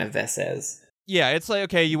incarnation of this is. Yeah, it's like,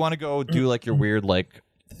 okay, you want to go do like your weird like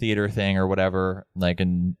theater thing or whatever, like,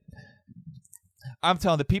 and I'm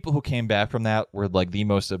telling the people who came back from that were like the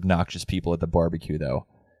most obnoxious people at the barbecue, though.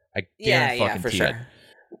 I guarantee for sure. It.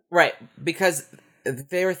 Right, because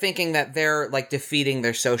they were thinking that they're like defeating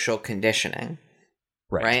their social conditioning.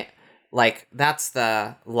 Right? Like that's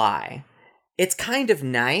the lie. It's kind of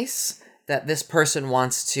nice that this person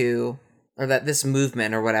wants to, or that this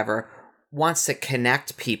movement or whatever wants to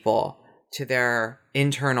connect people to their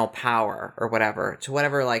internal power or whatever, to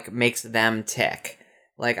whatever like makes them tick.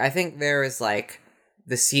 Like I think there is like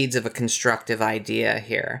the seeds of a constructive idea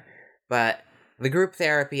here, but the group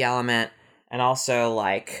therapy element and also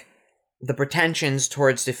like the pretensions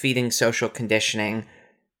towards defeating social conditioning,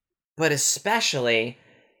 but especially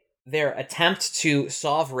their attempt to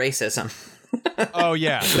solve racism. Oh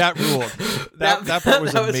yeah, that ruled. That part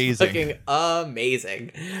was amazing. Was fucking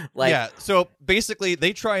amazing. Like, yeah, so basically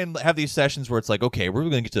they try and have these sessions where it's like, okay, we're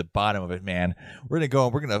going to get to the bottom of it, man. We're going to go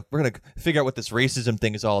and we're going to figure out what this racism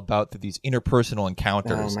thing is all about through these interpersonal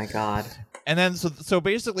encounters. Oh my god. And then so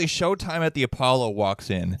basically Showtime at the Apollo walks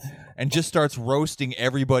in and just starts roasting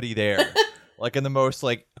everybody there. Like in the most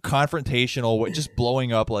like confrontational way, just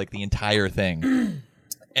blowing up like the entire thing.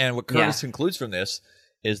 And what Curtis concludes from this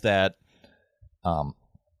is that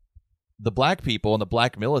the black people and the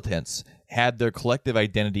black militants had their collective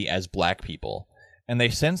identity as black people. And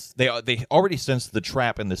they already sensed the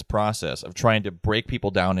trap in this process of trying to break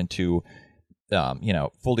people down into,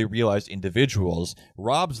 fully realized individuals,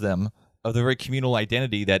 robs them of the very communal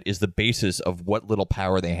identity that is the basis of what little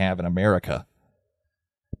power they have in America.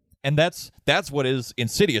 And that's what is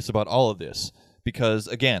insidious about all of this. Because,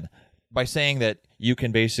 again, by saying that you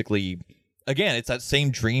can basically... Again, it's that same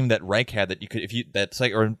dream that Reich had that you could,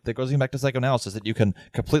 that goes even back to psychoanalysis, that you can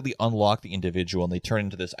completely unlock the individual and they turn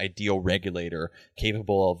into this ideal regulator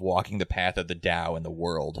capable of walking the path of the Tao in the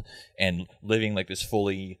world and living like this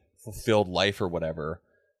fully fulfilled life or whatever.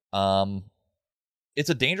 It's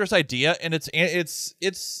a dangerous idea, and it's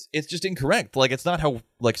just incorrect. Like, it's not how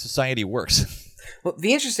like society works. Well,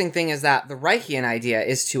 the interesting thing is that the Reichian idea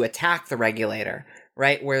is to attack the regulator,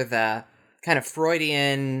 right? Where the kind of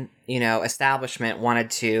Freudian, establishment wanted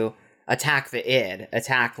to attack the id,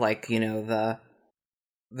 attack like, the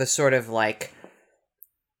sort of like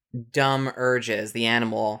dumb urges, the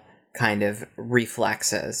animal kind of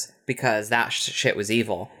reflexes, because that shit was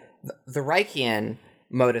evil. The Reichian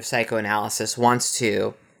mode of psychoanalysis wants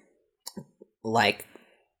to like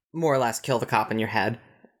more or less kill the cop in your head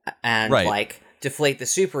and like deflate the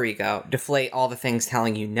superego, deflate all the things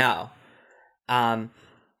telling you no.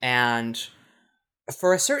 And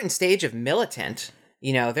for a certain stage of militant,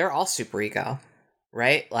 they're all superego,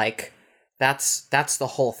 right? Like, that's the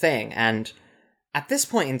whole thing. And at this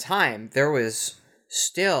point in time, there was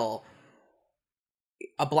still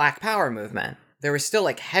a Black Power movement. There was still,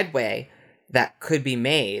 like, headway that could be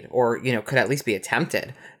made, or, could at least be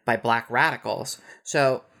attempted by Black radicals.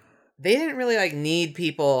 So they didn't really, like, need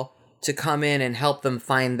people to come in and help them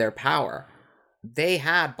find their power. They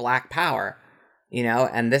had Black Power.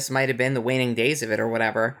 And this might have been the waning days of it or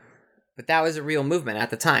whatever, but that was a real movement at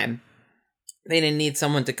the time. They didn't need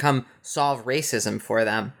someone to come solve racism for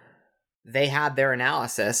them. They had their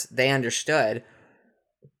analysis. They understood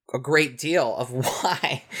a great deal of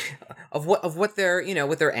why, of what their,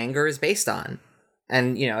 what their anger is based on.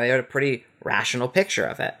 And, they had a pretty rational picture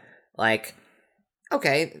of it. Like,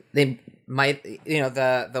 okay, they might,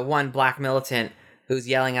 the one black militant who's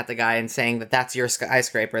yelling at the guy and saying that that's your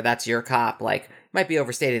skyscraper, that's your cop, like, might be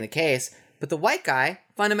overstating the case, but the white guy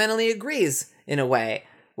fundamentally agrees in a way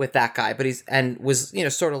with that guy, but was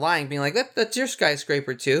sort of lying, being like, that's your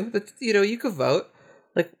skyscraper too, that you could vote,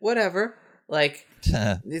 like, whatever, like,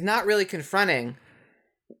 he's not really confronting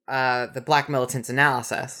the black militants'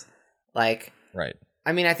 analysis, like, right.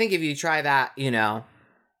 I mean, I think if you try that,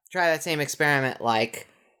 try that same experiment like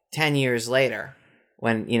 10 years later,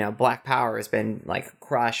 when Black Power has been like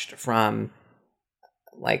crushed from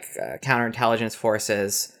like counterintelligence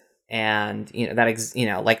forces, and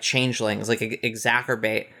like changelings, like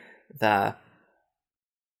exacerbate the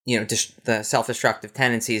the self-destructive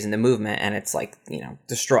tendencies in the movement, and it's like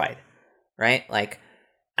destroyed, right? Like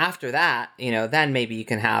after that, then maybe you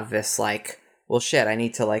can have this like, well, shit, I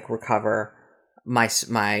need to like recover my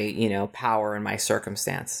power and my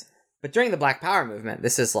circumstance. But during the Black Power movement,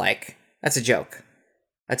 this is like, that's a joke.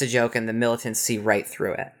 That's a joke, and the militants see right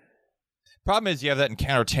through it. Problem is, you have that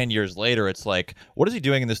encounter 10 years later. It's like, what is he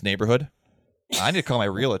doing in this neighborhood? I need to call my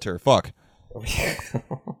realtor. Fuck.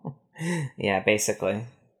 Yeah, basically.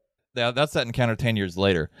 Yeah, that's that encounter 10 years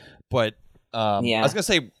later. But I was going to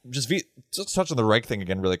say, just touch on the Reich thing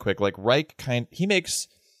again really quick. Like, Reich he makes...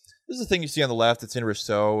 This is the thing you see on the left. It's in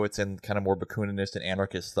Rousseau. It's in kind of more Bakuninist and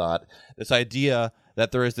anarchist thought. This idea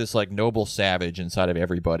that there is this like noble savage inside of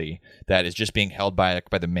everybody that is just being held by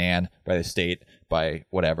the man, by the state, by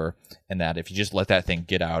whatever, and that if you just let that thing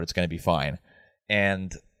get out, it's going to be fine.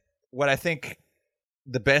 And what I think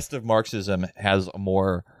the best of Marxism has a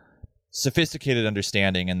more sophisticated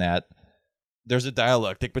understanding in that there's a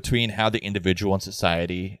dialectic between how the individual and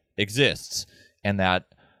society exists, and that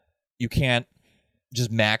you can't just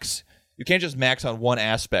max on one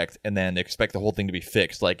aspect and then expect the whole thing to be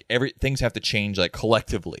fixed. Like things have to change like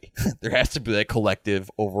collectively. There has to be like collective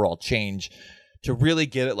overall change to really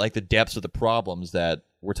get at like the depths of the problems that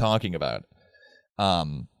we're talking about.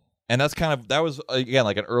 And that was again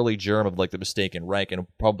like an early germ of like the mistake in Reich, and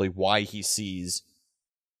probably why he sees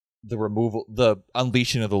the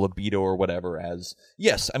unleashing of the libido or whatever as,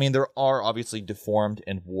 yes, I mean there are obviously deformed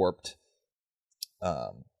and warped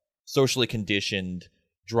socially conditioned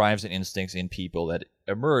drives and instincts in people that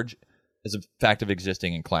emerge as a fact of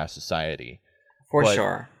existing in class society. For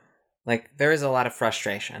sure. Like, there is a lot of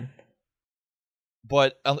frustration.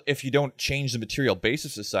 But if you don't change the material base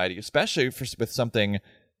of society, especially with something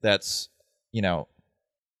that's,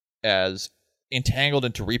 as entangled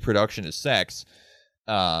into reproduction as sex,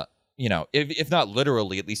 if not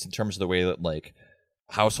literally, at least in terms of the way that like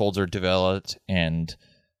households are developed, and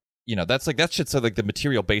that's shit's like the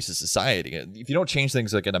material basis of society. If you don't change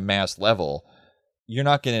things like at a mass level, you're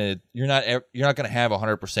not gonna have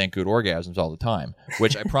 100% good orgasms all the time,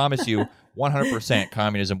 which I promise you 100%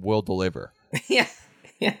 communism will deliver. Yeah.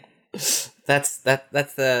 That's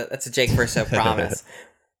a Jake Verso promise.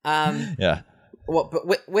 Yeah. Well,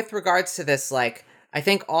 but with regards to this, like, I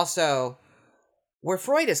think also where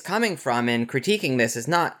Freud is coming from in critiquing this is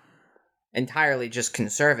not entirely just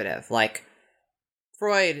conservative. Like,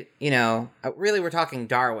 Freud, really we're talking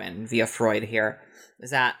Darwin via Freud here,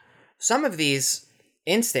 is that some of these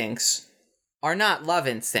instincts are not love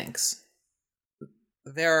instincts.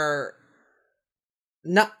 They're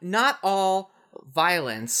not all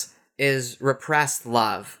violence is repressed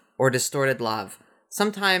love or distorted love.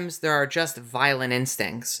 Sometimes there are just violent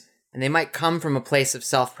instincts, and they might come from a place of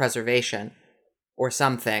self-preservation or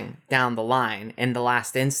something down the line in the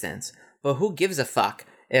last instance. But who gives a fuck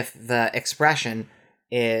if the expression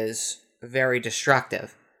is very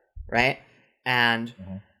destructive, right? And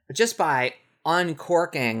just by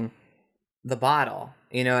uncorking the bottle,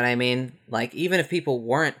 you know what I mean? Like, even if people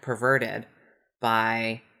weren't perverted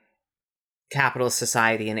by capitalist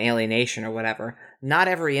society and alienation or whatever, not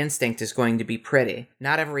every instinct is going to be pretty.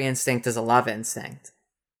 Not every instinct is a love instinct.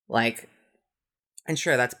 Like, and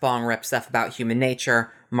sure, that's bong rip stuff about human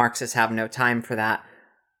nature. Marxists have no time for that.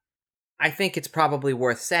 I think it's probably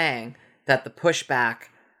worth saying that the pushback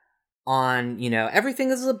on,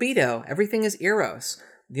 everything is libido, everything is eros.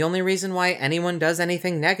 The only reason why anyone does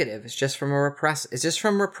anything negative is just from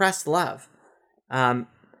repressed love.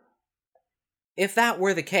 If that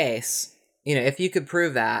were the case, if you could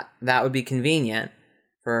prove that, that would be convenient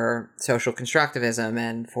for social constructivism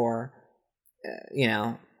and for,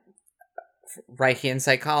 Reichian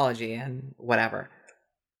psychology and whatever.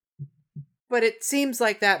 But it seems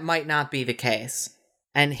like that might not be the case.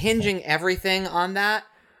 And hinging everything on that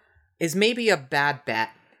is maybe a bad bet.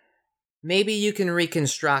 Maybe you can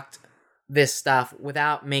reconstruct this stuff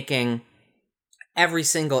without making every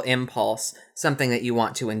single impulse something that you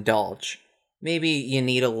want to indulge. Maybe you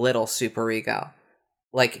need a little superego.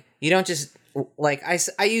 Like, you don't just... Like,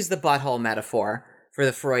 I use the butthole metaphor for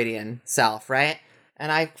the Freudian self, right?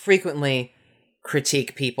 And I frequently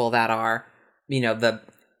critique people that are, the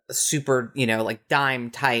super, like,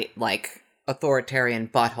 dime-tight, like, authoritarian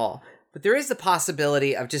butthole. But there is the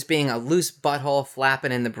possibility of just being a loose butthole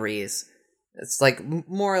flapping in the breeze. It's, like,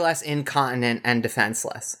 more or less incontinent and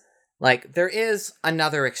defenseless. Like, there is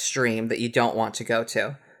another extreme that you don't want to go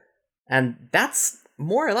to. And that's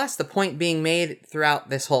more or less the point being made throughout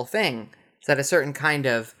this whole thing. Is that a certain kind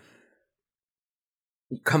of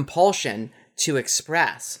compulsion to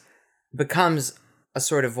express becomes a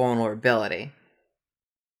sort of vulnerability.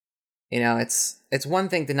 It's one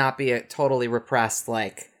thing to not be a totally repressed,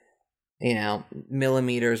 like,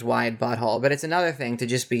 millimeters wide butthole, but it's another thing to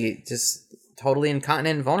just be totally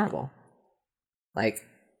incontinent and vulnerable. Like,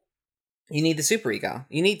 you need the superego.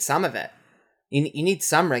 You need some of it. You need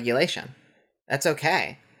some regulation. That's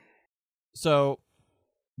okay. So,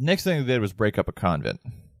 next thing they did was break up a convent.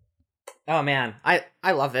 Oh man,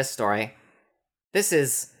 I love this story. This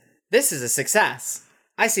is a success.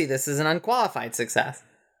 I see this as an unqualified success.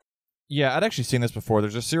 Yeah, I'd actually seen this before.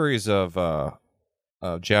 There's a series of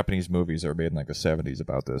Japanese movies that were made in like the 70s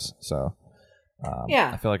about this. So,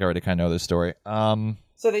 I feel like I already kind of know this story.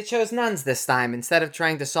 So they chose nuns this time. Instead of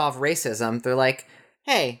trying to solve racism, they're like,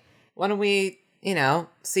 hey, why don't we,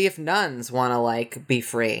 see if nuns want to, like, be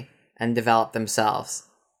free and develop themselves.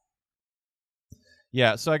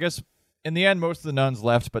 Yeah, so I guess in the end, most of the nuns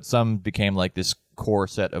left, but some became, like, this core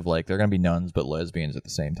set of, like, they're going to be nuns but lesbians at the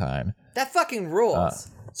same time. That fucking rules.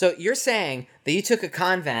 So you're saying that you took a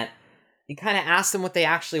convent, you kind of asked them what they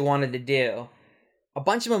actually wanted to do. A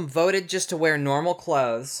bunch of them voted just to wear normal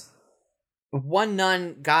clothes. One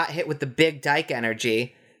nun got hit with the big dyke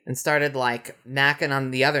energy and started, like, knacking on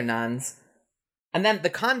the other nuns. And then the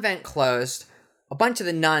convent closed. A bunch of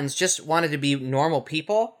the nuns just wanted to be normal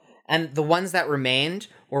people, and the ones that remained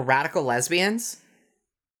were radical lesbians.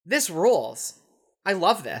 This rules. I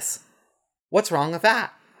love this. What's wrong with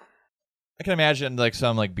that? I can imagine, like,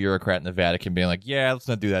 some, like, bureaucrat in the Vatican being like, yeah, let's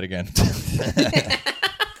not do that again. Because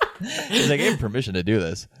they gave him permission to do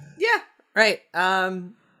this. Yeah, right.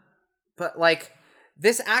 But, like,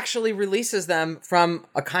 this actually releases them from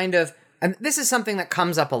a kind of... And this is something that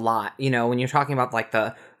comes up a lot, when you're talking about, like,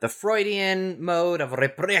 the Freudian mode of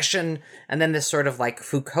repression, and then this sort of, like,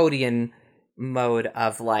 Foucauldian mode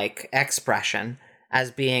of, like, expression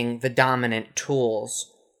as being the dominant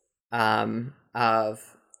tools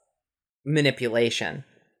of manipulation.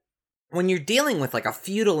 When you're dealing with like a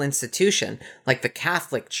feudal institution like the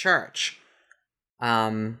Catholic Church,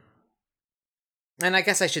 and I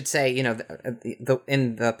guess I should say, you know,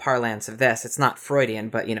 in the parlance of this, it's not Freudian,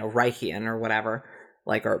 but, you know, Reichian or whatever,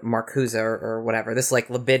 like, or Marcuse or whatever, this like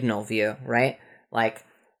libidinal view, right? Like,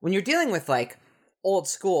 when you're dealing with like old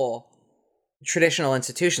school traditional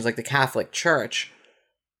institutions like the Catholic Church,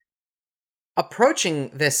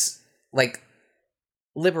 approaching this like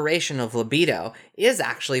liberation of libido is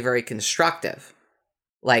actually very constructive.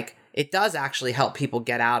 Like, it does actually help people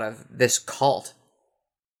get out of this cult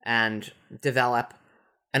and develop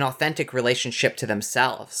an authentic relationship to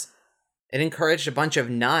themselves. It encouraged a bunch of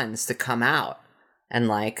nuns to come out and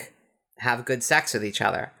like have good sex with each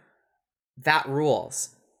other. That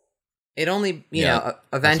rules. It only, you know,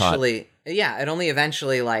 eventually, it only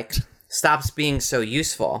eventually like stops being so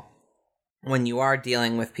useful when you are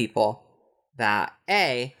dealing with people that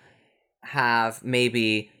A, have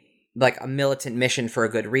maybe like a militant mission for a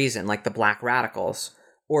good reason, like the Black Radicals,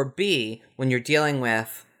 or B, when you're dealing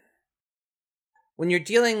with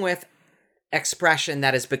expression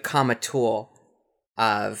that has become a tool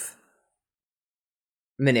of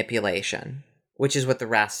manipulation, which is what the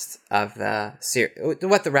rest of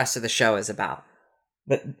the show is about.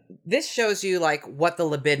 But this shows you like what the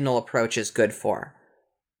libidinal approach is good for.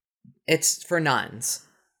 It's for nuns.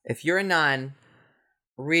 If you're a nun,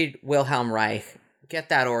 read Wilhelm Reich, get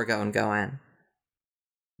that orgone going.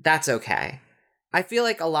 That's okay. I feel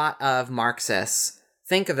like a lot of Marxists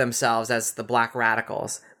think of themselves as the Black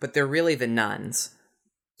Radicals, but they're really the nuns.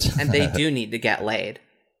 And they do need to get laid.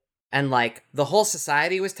 And, like, the whole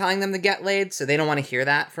society was telling them to get laid, so they don't want to hear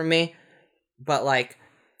that from me. But, like,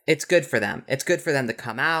 it's good for them. It's good for them to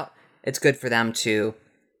come out. It's good for them to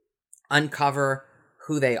uncover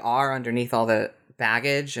who they are underneath all the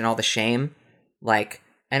baggage and all the shame. Like,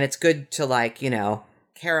 and it's good to, like, you know,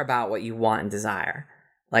 care about what you want and desire.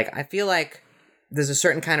 Like, I feel like there's a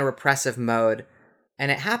certain kind of repressive mode, and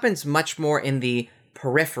it happens much more in the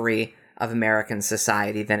periphery of American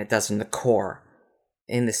society than it does in the core.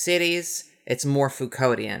 In the cities, it's more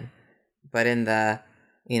Foucauldian, but in the,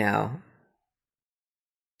 you know,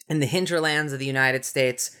 in the hinterlands of the United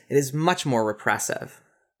States, it is much more repressive.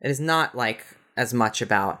 It is not like as much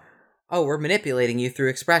about, oh, we're manipulating you through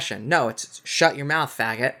expression. No, it's shut your mouth,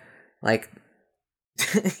 faggot. Like,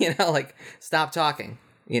 you know, like, stop talking.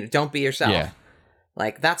 You know, don't be yourself. Yeah.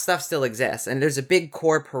 Like, that stuff still exists, and there's a big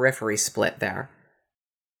core periphery split there.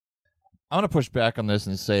 I want to push back on this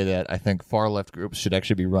and say that I think far left groups should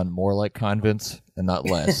actually be run more like convents and not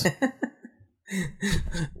less.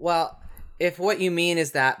 Well, if what you mean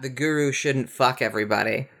is that the guru shouldn't fuck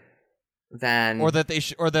everybody, then or that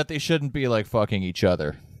they shouldn't be like fucking each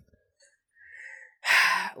other.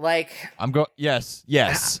 Like, yes.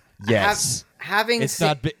 Having it's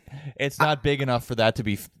not big enough for that to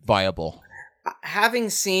be viable.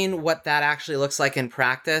 Having seen what that actually looks like in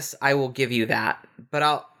practice, I will give you that. But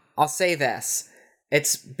I'll say this.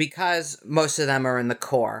 It's because most of them are in the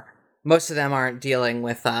core. Most of them aren't dealing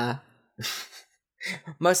with the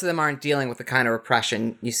kind of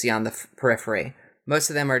repression you see on the periphery.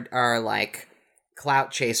 Most of them are like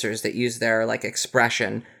clout chasers that use their like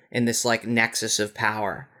expression in this like nexus of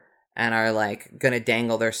power and are like going to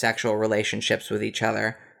dangle their sexual relationships with each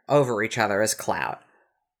other over each other as clout.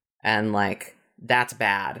 And like, that's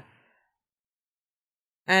bad.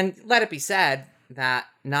 And let it be said that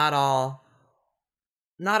not all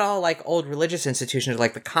like old religious institutions are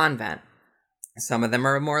like the convent. Some of them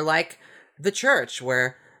are more like the church,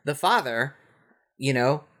 where the father, you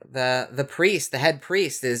know, the priest, the head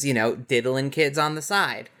priest is, you know, diddling kids on the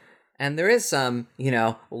side. And there is some, you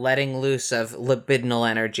know, letting loose of libidinal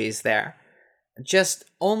energies there. Just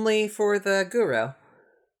only for the guru.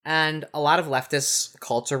 And a lot of leftist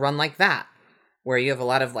cults are run like that, where you have a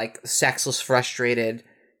lot of like sexless, frustrated,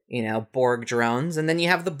 you know, Borg drones, and then you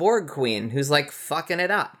have the Borg queen who's like fucking it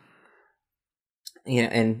up. You know,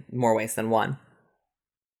 in more ways than one.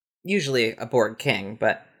 Usually a Borg king,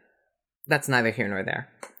 but that's neither here nor there.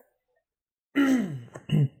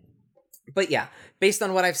 But yeah, based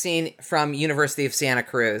on what I've seen from University of Santa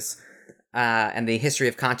Cruz and the History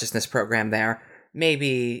of Consciousness program there,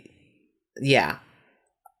 maybe, yeah.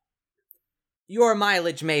 Your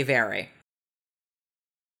mileage may vary.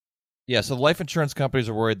 Yeah, so life insurance companies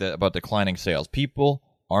are worried about declining sales. People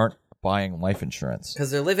aren't buying life insurance.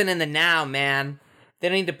 Because they're living in the now, man. They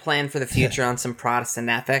don't need to plan for the future on some Protestant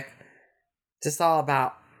ethic. It's just all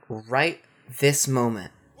about right this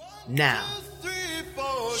moment. Now.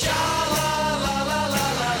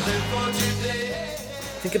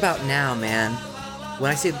 Think about now, man.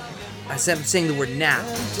 When I say I'm saying the word now.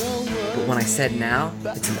 But when I said now,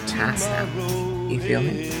 it's in the past now. You feel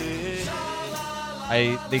me?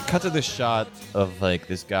 They cut to this shot of like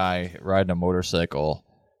this guy riding a motorcycle,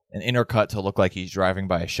 an intercut to look like he's driving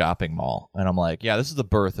by a shopping mall, and I'm like, yeah, this is the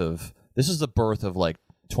birth of like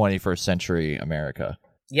 21st century America.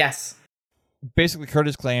 Yes. Basically,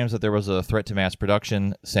 Curtis claims that there was a threat to mass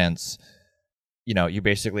production since, you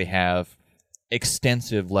basically have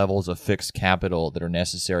extensive levels of fixed capital that are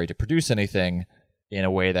necessary to produce anything in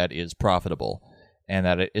a way that is profitable, and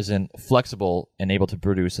that it isn't flexible and able to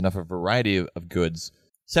produce enough of a variety of goods,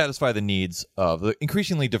 satisfy the needs of the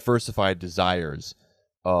increasingly diversified desires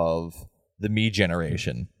of the me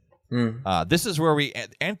generation. This is where we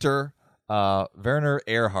enter Werner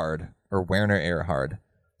Erhard.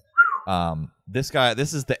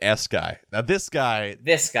 This is the S guy. Now this guy.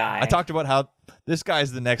 I talked about how this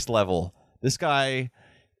guy's the next level. This guy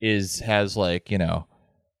has like,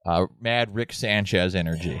 mad Rick Sanchez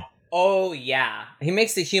energy. Oh, yeah. He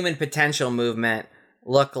makes the human potential movement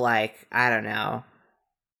look like, I don't know,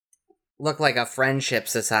 look like a friendship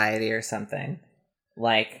society or something.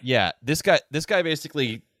 Like, yeah, this guy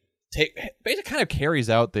basically kind of carries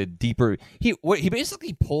out the deeper. He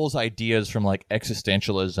basically pulls ideas from like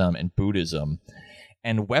existentialism and Buddhism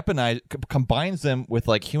and combines them with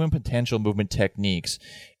like human potential movement techniques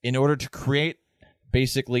in order to create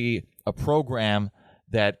basically a program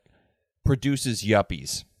that produces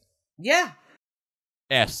yuppies. Yeah.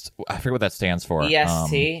 I forget what that stands for.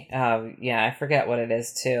 EST. Yeah, I forget what it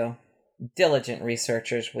is too. Diligent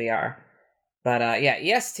researchers we are. But yeah,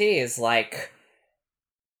 EST is like,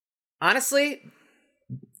 honestly,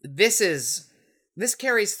 this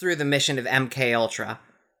carries through the mission of MK Ultra.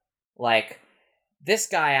 Like, this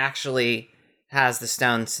guy actually has the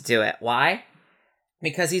stones to do it. Why?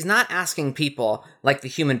 Because he's not asking people like the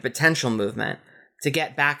human potential movement to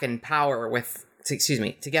get back in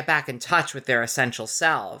to get back in touch with their essential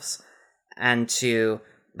selves and to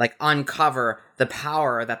like uncover the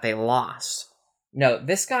power that they lost. No,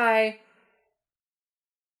 this guy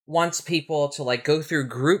wants people to like go through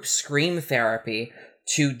group scream therapy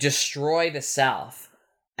to destroy the self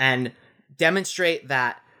and demonstrate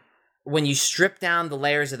that when you strip down the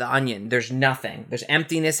layers of the onion, there's nothing. There's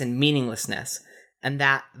emptiness and meaninglessness. And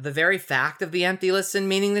that the very fact of the emptiness and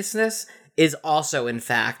meaninglessness is also, in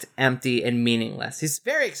fact, empty and meaningless. He's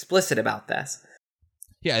very explicit about this.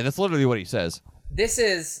 Yeah, that's literally what he says. This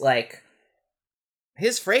is, like,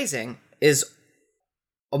 his phrasing is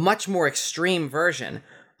a much more extreme version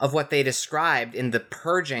of what they described in the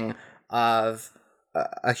purging of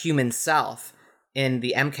a human self in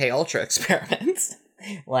the MK Ultra experiments.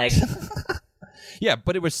 Like, yeah,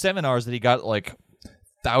 but it was seminars that he got like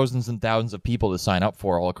thousands and thousands of people to sign up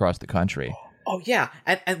for all across the country. Oh yeah,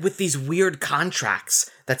 and with these weird contracts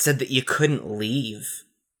that said that you couldn't leave.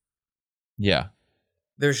 Yeah.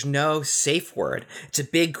 There's no safe word. It's a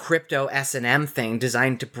big crypto S&M thing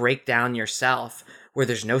designed to break down yourself where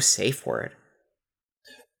there's no safe word.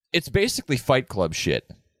 It's basically Fight Club shit.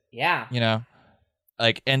 Yeah.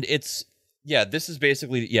 Like, and it's, yeah, this is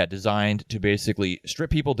basically, designed to basically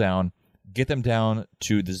strip people down, get them down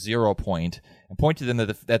to the 0 point, and point to them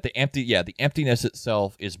that the emptiness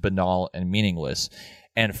itself is banal and meaningless.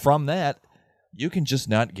 And from that, you can just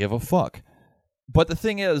not give a fuck. But the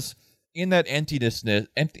thing is, in that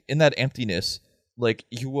emptiness, like,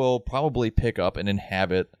 you will probably pick up and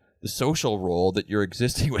inhabit the social role that you're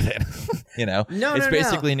existing within. It's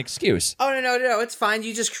basically an excuse. Oh, no, it's fine.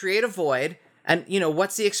 You just create a void. And,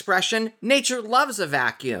 what's the expression? Nature loves a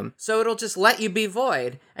vacuum. So it'll just let you be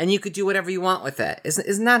void, and you could do whatever you want with it.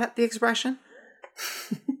 Isn't that the expression?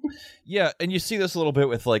 Yeah, and you see this a little bit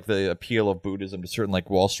with, like, the appeal of Buddhism to certain, like,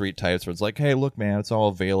 Wall Street types where it's like, hey, look, man, it's all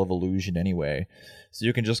a veil of illusion anyway. So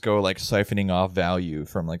you can just go, like, siphoning off value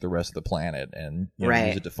from, like, the rest of the planet and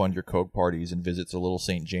use it to fund your Coke parties and visits to Little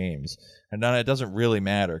St. James. And it doesn't really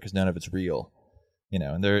matter because none of it's real.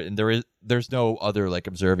 And there's no other like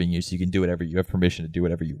observing you, so you can do whatever you have permission to do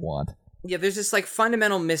whatever you want. Yeah, there's this like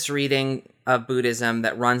fundamental misreading of Buddhism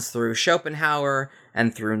that runs through Schopenhauer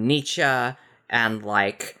and through Nietzsche and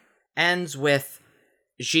like ends with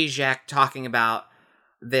Zizek talking about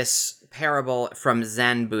this parable from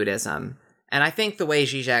Zen Buddhism. And I think the way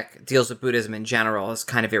Zizek deals with Buddhism in general is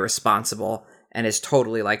kind of irresponsible and is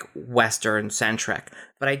totally like Western centric.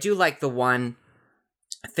 But I do like the one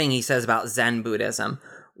thing he says about Zen Buddhism,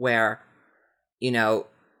 where,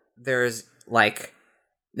 there's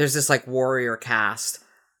this like warrior caste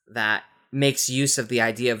that makes use of the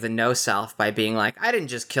idea of the no self by being like, I didn't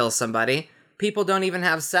just kill somebody. People don't even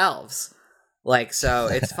have selves. Like, so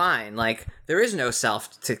it's fine. Like, there is no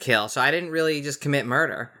self to kill. So I didn't really just commit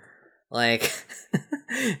murder. Like,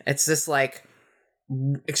 it's this, like,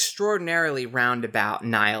 extraordinarily roundabout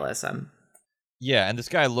nihilism. Yeah, and this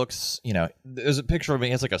guy looks, there's a picture of him.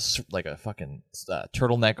 He has like a fucking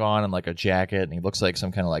turtleneck on and like a jacket, and he looks like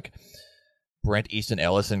some kind of like Brent Easton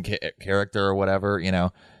Ellison character or whatever,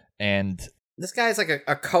 and this guy's like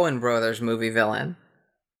a Coen Brothers movie villain.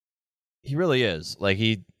 He really is. Like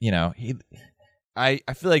I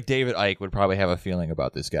feel like David Icke would probably have a feeling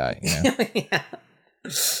about this guy. Yeah.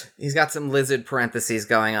 He's got some lizard parentheses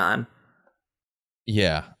going on.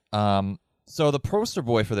 Yeah. So the poster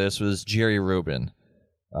boy for this was Jerry Rubin,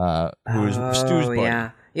 who's Stu's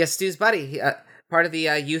buddy. Yeah, Stu's buddy, part of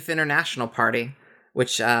the Youth International Party,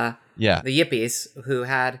 which the Yippies, who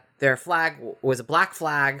had their flag was a black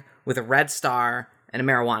flag with a red star and a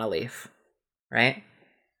marijuana leaf, right?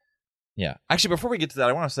 Yeah. Actually, before we get to that,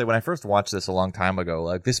 I want to say when I first watched this a long time ago,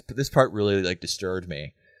 like this part really like disturbed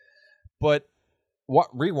me. But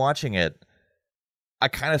rewatching it, I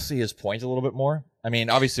kind of see his point a little bit more. I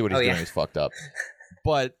mean, obviously what he's doing is fucked up.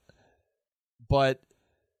 But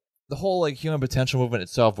the whole like human potential movement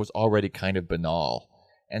itself was already kind of banal.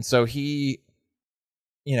 And so he,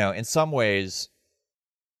 in some ways,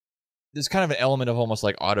 there's kind of an element of almost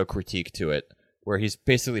like auto-critique to it, where he's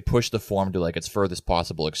basically pushed the form to like its furthest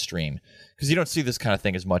possible extreme. Because you don't see this kind of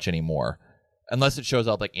thing as much anymore. Unless it shows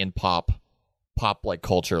up like in pop like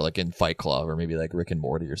culture, like in Fight Club or maybe like Rick and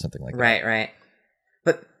Morty or something like that. Right.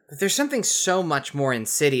 But there's something so much more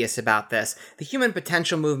insidious about this. The human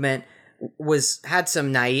potential movement had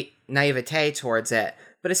some naivete towards it,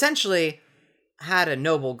 but essentially had a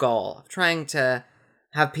noble goal of trying to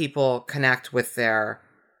have people connect with their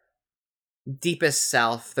deepest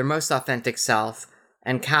self, their most authentic self,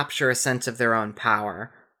 and capture a sense of their own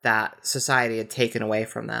power that society had taken away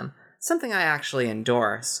from them. Something I actually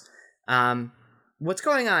endorse. What's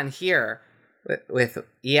going on here with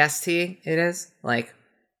EST, it is? Like,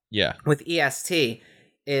 yeah. With EST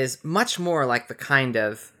is much more like the kind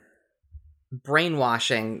of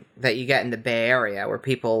brainwashing that you get in the Bay Area, where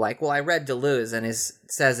people like, well, I read Deleuze and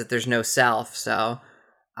says that there's no self, so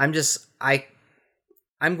I'm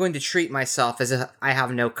going to treat myself as if I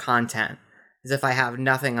have no content, as if I have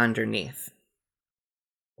nothing underneath.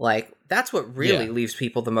 Like, that's what really leaves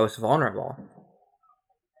people the most vulnerable.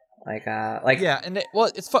 Yeah, and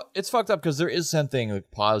it's fucked up because there is something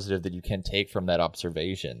like positive that you can take from that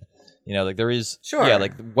observation. Like there is, sure. Yeah,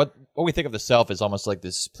 like what we think of the self is almost like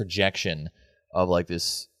this projection of like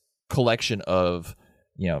this collection of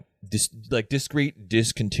discrete,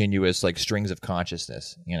 discontinuous like strings of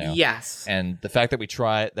consciousness. Yes, and the fact that we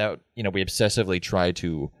we obsessively try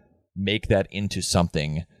to make that into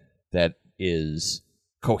something that is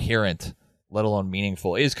coherent, let alone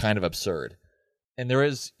meaningful, is kind of absurd. And there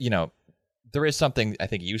is something I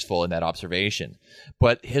think useful in that observation,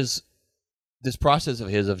 but this process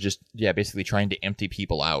of just basically trying to empty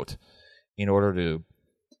people out in order to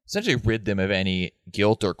essentially rid them of any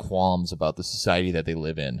guilt or qualms about the society that they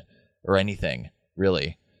live in, or anything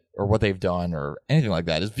really, or what they've done or anything like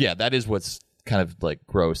that that is what's kind of like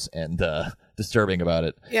gross and disturbing about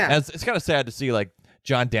it. Yeah, and it's kind of sad to see like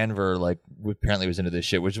John Denver like apparently was into this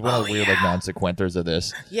shit, which is one of the weird like non sequenters of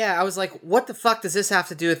this. Yeah, I was like, what the fuck does this have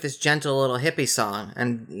to do with this gentle little hippie song?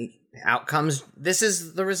 And out comes, this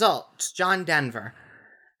is the result. It's John Denver,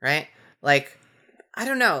 right? Like, I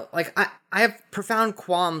don't know. Like, I have profound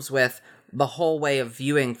qualms with the whole way of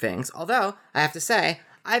viewing things. Although, I have to say,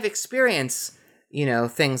 I've experienced,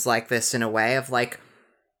 things like this in a way of like,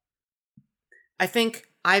 I think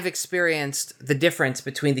I've experienced the difference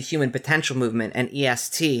between the human potential movement and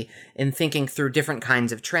EST in thinking through different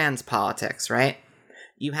kinds of trans politics, right?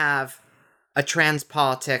 You have a trans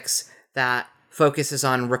politics that focuses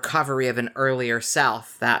on recovery of an earlier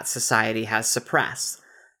self that society has suppressed.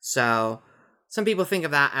 So some people think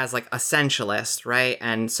of that as like essentialist, right?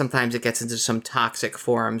 And sometimes it gets into some toxic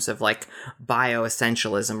forms of like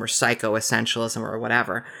bioessentialism or psychoessentialism or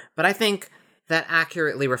whatever. But I think that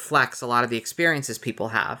accurately reflects a lot of the experiences people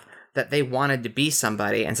have, that they wanted to be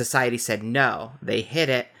somebody and society said no, they hid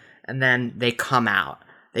it, and then they come out.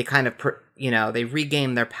 They kind of, they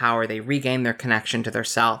regain their power, they regain their connection to their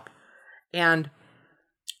self. And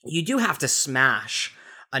you do have to smash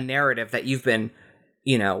a narrative that you've been,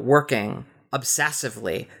 working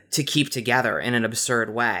obsessively to keep together in an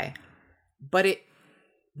absurd way. But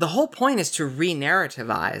the whole point is to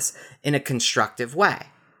re-narrativize in a constructive way,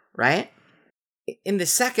 right? In the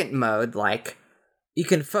second mode, like, you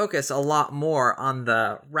can focus a lot more on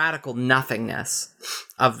the radical nothingness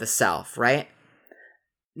of the self, right?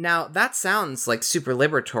 Now, that sounds like super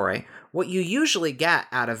liberatory. What you usually get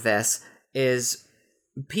out of this is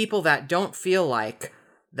people that don't feel like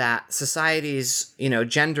that society's,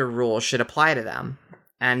 gender rules should apply to them.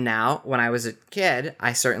 And now, when I was a kid,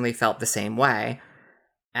 I certainly felt the same way.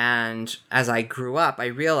 And as I grew up, I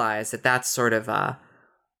realized that that's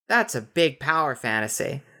a big power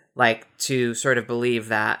fantasy. Like, to sort of believe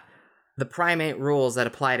that the primate rules that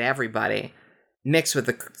apply to everybody mix with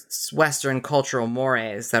the Western cultural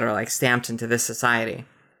mores that are, like, stamped into this society.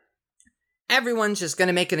 Everyone's just going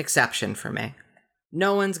to make an exception for me.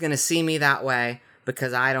 No one's going to see me that way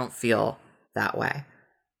because I don't feel that way.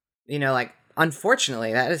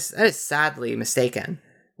 Unfortunately, that is sadly mistaken.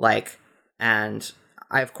 And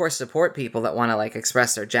I, of course, support people that want to,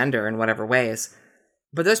 express their gender in whatever ways.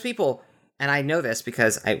 But those people, and I know this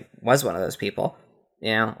because I was one of those people,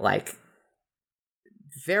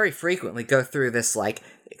 very frequently go through this,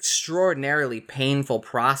 extraordinarily painful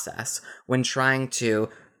process when trying to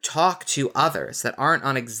talk to others that aren't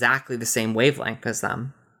on exactly the same wavelength as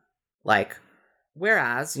them.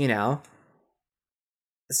 Whereas,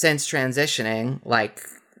 since transitioning,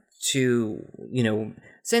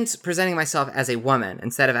 since presenting myself as a woman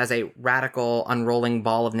instead of as a radical, unrolling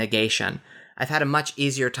ball of negation, I've had a much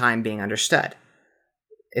easier time being understood,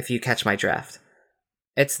 if you catch my drift.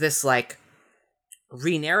 It's this,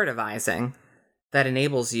 re-narrativizing that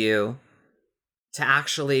enables you to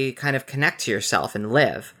actually kind of connect to yourself and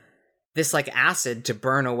live. This, acid to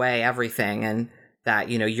burn away everything, and that,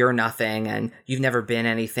 you're nothing, and you've never been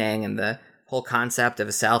anything, and the whole concept of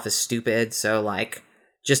a self is stupid, so,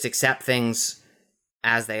 just accept things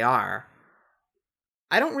as they are.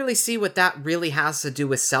 I don't really see what that really has to do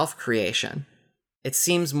with self-creation. It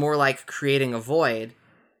seems more like creating a void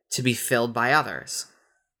to be filled by others.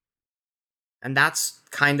 And that's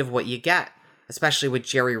kind of what you get, especially with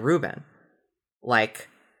Jerry Rubin.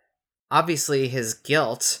 Obviously his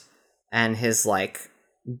guilt and his,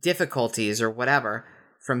 difficulties or whatever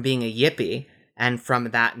from being a yippie and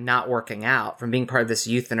from that not working out, from being part of this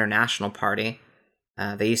Youth International Party.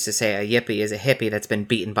 They used to say a yippie is a hippie that's been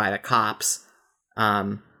beaten by the cops.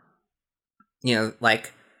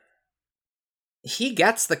 He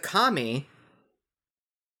gets the commie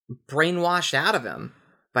brainwashed out of him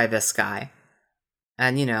by this guy.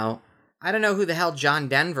 And, I don't know who the hell John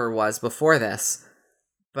Denver was before this,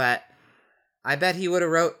 but I bet he would have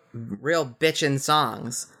wrote real bitchin'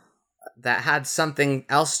 songs that had something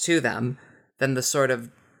else to them than the sort of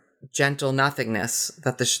gentle nothingness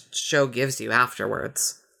that the show gives you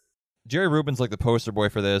afterwards. Jerry Rubin's the poster boy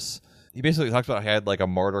for this. He basically talks about how he had a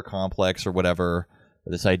martyr complex or whatever,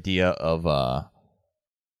 or this idea of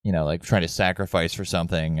trying to sacrifice for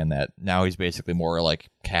something, and that now he's basically more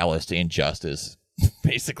callous to injustice,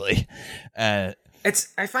 basically. I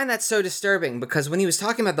find that so disturbing because when he was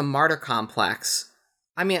talking about the martyr complex,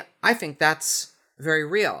 I think that's very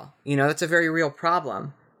real. That's a very real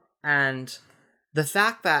problem. And the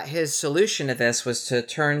fact that his solution to this was to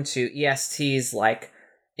turn to ESTs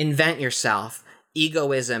invent yourself,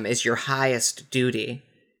 egoism is your highest duty,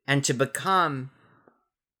 and to become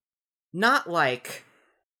not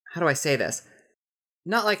how do I say this?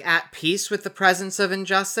 Not at peace with the presence of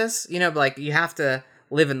injustice, but you have to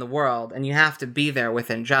live in the world and you have to be there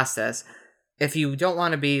with injustice. If you don't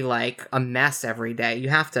want to be a mess every day, you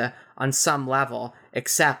have to, on some level,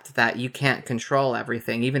 accept that you can't control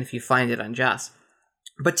everything, even if you find it unjust.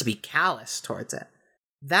 But to be callous towards it,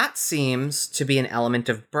 that seems to be an element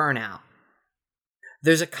of burnout.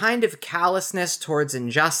 There's a kind of callousness towards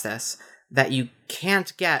injustice that you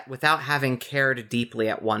can't get without having cared deeply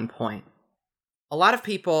at one point. A lot of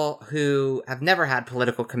people who have never had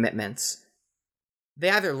political commitments, they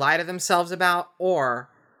either lie to themselves about or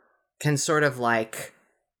can sort of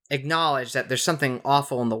acknowledge that there's something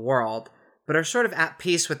awful in the world, but are sort of at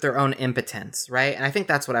peace with their own impotence, right? And I think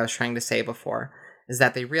that's what I was trying to say before, is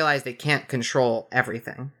that they realize they can't control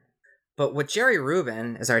everything. But what Jerry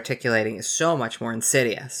Rubin is articulating is so much more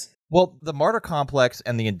insidious. Well, the martyr complex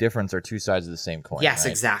and the indifference are two sides of the same coin. Yes,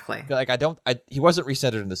 right? Exactly. He wasn't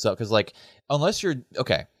recentered in the self because, unless you're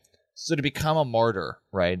okay. So to become a martyr,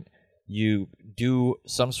 right? You do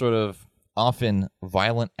some sort of often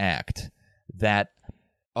violent act that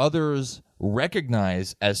others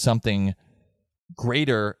recognize as something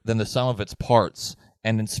greater than the sum of its parts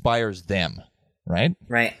and inspires them, right?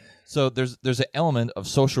 Right. So there's an element of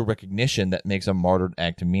social recognition that makes a martyred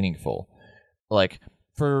act meaningful.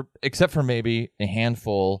 Except for maybe a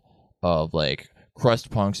handful of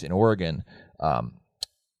crust punks in Oregon, what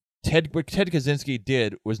Ted Kaczynski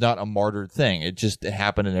did was not a martyred thing. It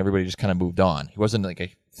happened and everybody just kind of moved on. He wasn't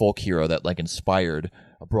a folk hero that inspired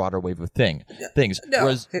a broader wave of things. No.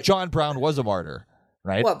 Whereas John Brown was a martyr,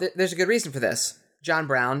 right? Well, there's a good reason for this. John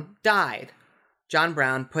Brown died. John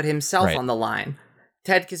Brown put himself on the line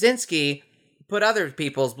Ted Kaczynski put other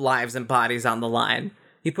people's lives and bodies on the line.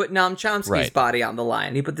 He put Noam Chomsky's body on the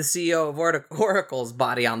line. He put the CEO of Oracle's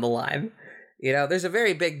body on the line. You know, there's a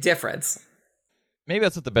very big difference. Maybe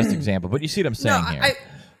that's not the best example, but you see what I'm saying here. I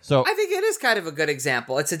think it is kind of a good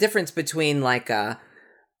example. It's a difference between like a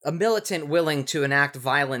militant willing to enact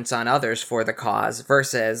violence on others for the cause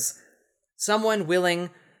versus someone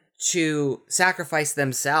willing to sacrifice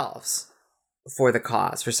themselves for the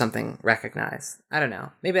cause, for something recognized. I don't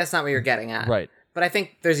know. Maybe that's not what you're getting at. Right. But I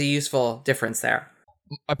think there's a useful difference there.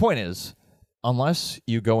 My point is, unless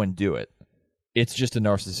you go and do it, it's just a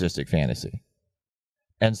narcissistic fantasy.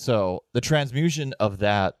 And so the transmutation of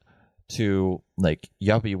that to like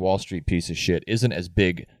yuppie Wall Street piece of shit isn't as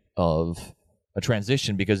big of a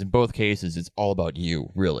transition because in both cases it's all about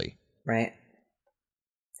you, really. Right.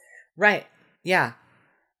 Yeah.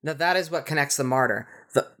 No, that is what connects the martyr.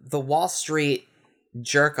 The Wall Street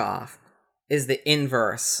jerk off is the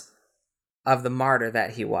inverse of the martyr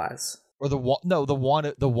that he was. Or the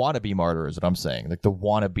wannabe martyr is what I'm saying. Like the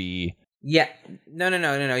wannabe. Yeah.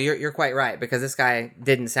 No. You're quite right, because this guy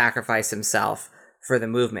didn't sacrifice himself for the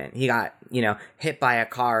movement. He got, hit by a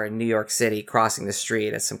car in New York City crossing the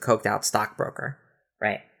street as some coked out stockbroker.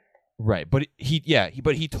 Right. Right. But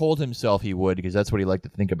he told himself he would because that's what he liked to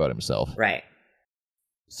think about himself. Right.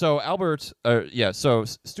 So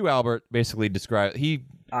Stu Albert basically described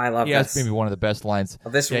I love this. He has maybe one of the best lines. Oh,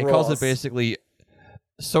 this rules. He calls it basically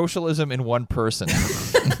socialism in one person.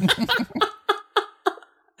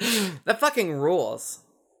 That fucking rules.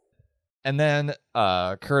 And then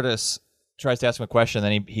Curtis tries to ask him a question,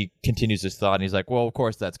 then he continues his thought, and he's like, well, of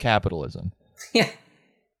course, that's capitalism. Yeah.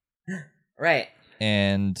 Right.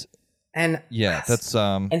 And yeah, that's...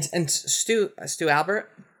 And Stu Albert,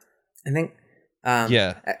 I think...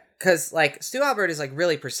 yeah. Because, like, Stu Albert is, like,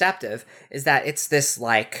 really perceptive, is that it's this,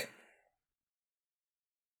 like,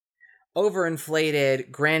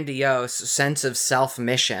 overinflated, grandiose sense of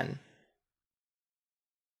self-mission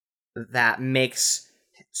that makes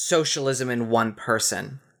socialism in one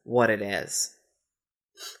person what it is.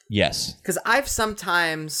 Yes. Because I've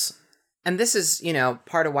sometimes, and this is,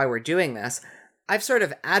 part of why we're doing this, I've sort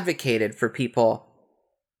of advocated for people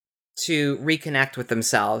to reconnect with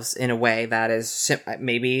themselves in a way that is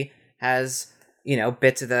maybe has,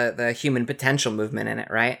 bits of the human potential movement in it,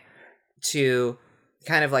 right? To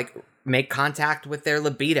kind of like make contact with their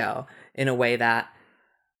libido in a way that,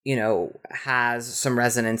 has some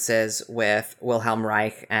resonances with Wilhelm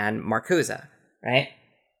Reich and Marcuse, right?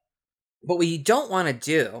 But what you don't want to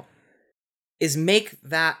do is make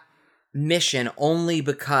that mission only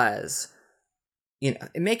because,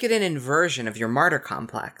 make it an inversion of your martyr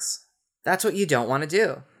complex. That's what you don't want to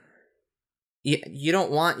do. You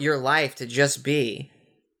don't want your life to just be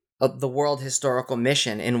the world historical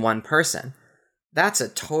mission in one person. That's a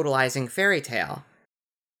totalizing fairy tale.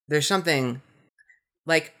 There's something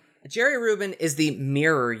like Jerry Rubin is the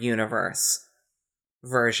mirror universe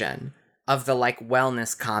version of the like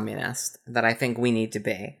wellness communist that I think we need to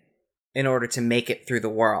be in order to make it through the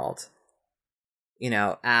world,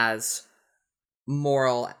 as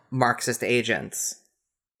moral Marxist agents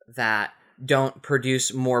that don't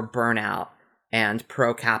produce more burnout and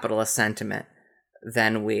pro-capitalist sentiment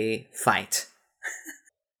than we fight.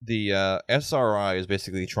 The SRI is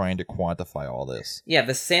basically trying to quantify all this. Yeah,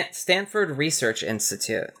 the Stanford Research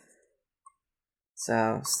Institute.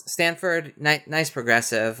 So, Stanford, nice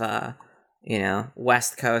progressive,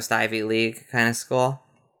 West Coast Ivy League kind of school.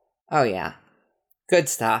 Oh, yeah. Good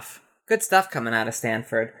stuff. Good stuff coming out of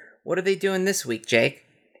Stanford. What are they doing this week, Jake?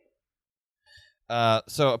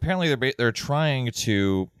 So apparently they're trying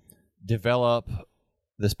to develop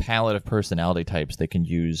this palette of personality types they can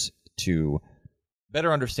use to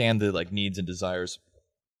better understand the like needs and desires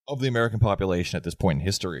of the American population at this point in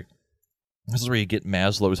history. This is where you get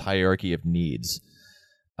Maslow's hierarchy of needs.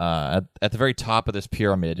 At the very top of this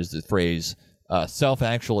pyramid is the phrase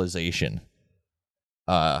self-actualization,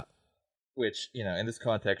 which in this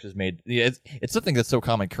context is made. It's something that's so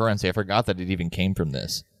common currency. I forgot that it even came from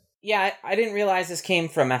this. Yeah, I didn't realize this came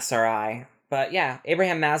from SRI. But yeah,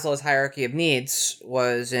 Abraham Maslow's hierarchy of needs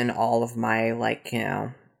was in all of my,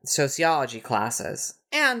 sociology classes.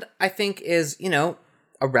 And I think is,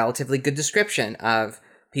 a relatively good description of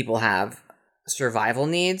people have survival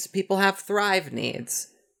needs, people have thrive needs.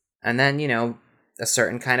 And then, a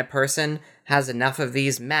certain kind of person has enough of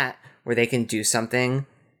these met where they can do something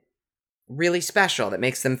really special that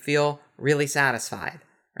makes them feel really satisfied,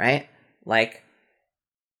 right? Like,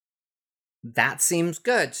 that seems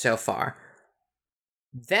good so far.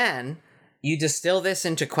 Then you distill this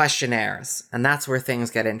into questionnaires, and that's where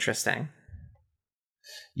things get interesting.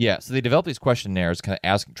 Yeah, so they develop these questionnaires, kind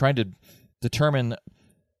of trying to determine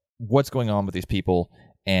what's going on with these people,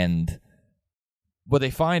 and what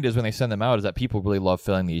they find is when they send them out is that people really love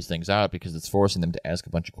filling these things out because it's forcing them to ask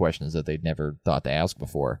a bunch of questions that they'd never thought to ask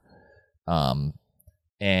before.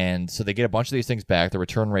 And so they get a bunch of these things back. The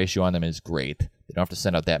return ratio on them is great. They don't have to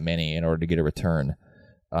send out that many in order to get a return.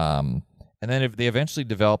 And then if they eventually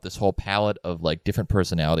develop this whole palette of like different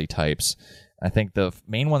personality types. I think the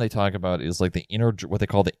main one they talk about is like what they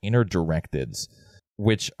call the inner directeds,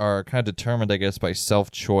 which are kind of determined, I guess, by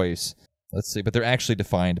self-choice. Let's see, but they're actually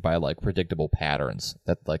defined by like predictable patterns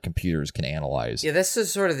that like computers can analyze. Yeah, this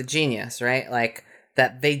is sort of the genius, right? Like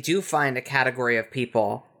that they do find a category of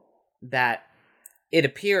people that it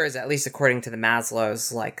appears, at least according to the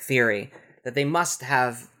Maslow's like theory, that they must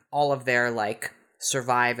have all of their like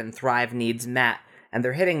survive and thrive needs met, and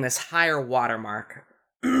they're hitting this higher watermark.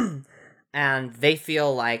 And they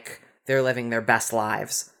feel like they're living their best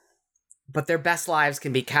lives. But their best lives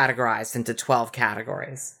can be categorized into 12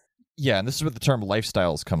 categories. Yeah, and this is where the term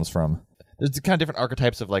lifestyles comes from. There's kind of different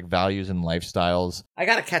archetypes of like values and lifestyles. I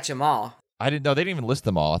gotta catch them all. I didn't know. They didn't even list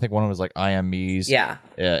them all. I think one of them was like I am me's. Yeah.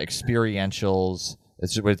 Experientials,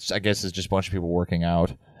 which I guess is just a bunch of people working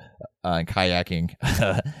out and kayaking.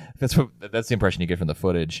 That's the impression you get from the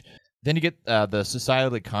footage. Then you get the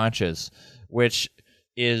societally conscious, which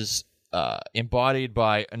is embodied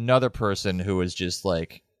by another person who is just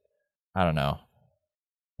like, I don't know,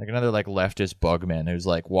 like another like leftist bugman who's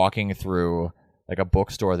like walking through like a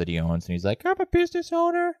bookstore that he owns, and he's like, I'm a business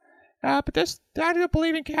owner, but I don't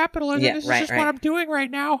believe in capitalism. Yeah, this is just what I'm doing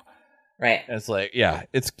right now. Right. And it's like, yeah,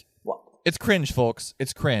 it's cringe, folks.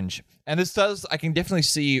 It's cringe. And I can definitely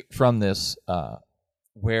see from this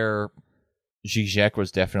where Zizek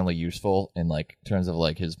was definitely useful in like terms of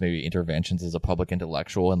like his maybe interventions as a public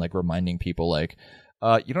intellectual and like reminding people like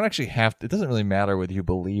you don't actually have to, it doesn't really matter whether you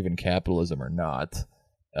believe in capitalism or not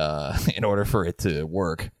in order for it to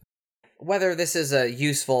work. Whether this is a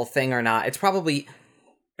useful thing or not, it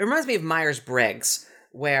reminds me of Myers-Briggs,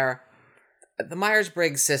 where the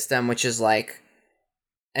Myers-Briggs system, which is like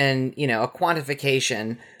a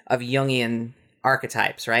quantification of Jungian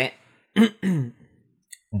archetypes, right?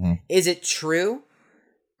 Mm-hmm. Is it true?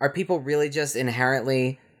 Are people really just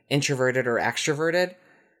inherently introverted or extroverted?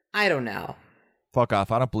 I don't know. Fuck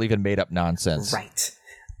off. I don't believe in made-up nonsense. Right.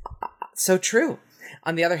 So true.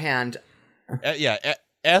 On the other hand...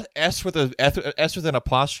 S with an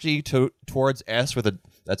apostrophe towards S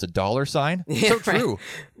that's a dollar sign? Yeah, so true. Right.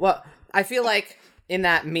 Well, I feel like in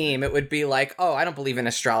that meme, it would be like, oh, I don't believe in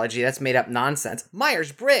astrology. That's made-up nonsense.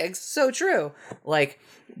 Myers-Briggs, so true. Like...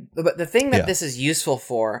 But the thing that this is useful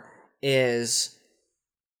for is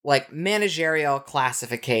like managerial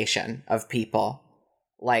classification of people.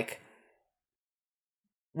 Like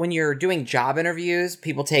when you're doing job interviews,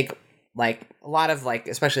 people take like a lot of like,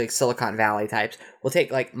 especially like Silicon Valley types, will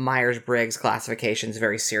take like Myers-Briggs classifications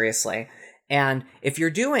very seriously. And if you're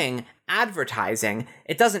doing advertising,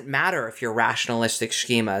 it doesn't matter if your rationalistic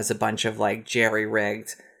schema is a bunch of like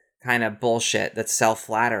jerry-rigged kind of bullshit that's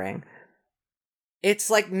self-flattering.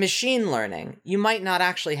 It's like machine learning. You might not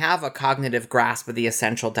actually have a cognitive grasp of the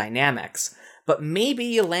essential dynamics, but maybe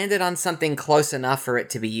you landed on something close enough for it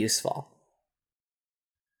to be useful.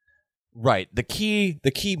 Right. The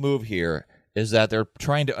key move here is that they're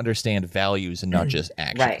trying to understand values and not just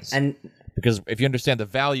actions. Right. And because if you understand the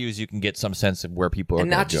values, you can get some sense of where people are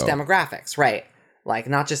going to go. And not just demographics, right. Like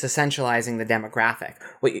not just essentializing the demographic.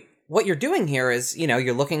 What you're doing here is,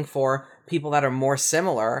 you're looking for people that are more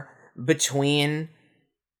similar between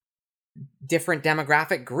different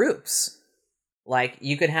demographic groups. Like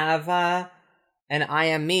you could have an I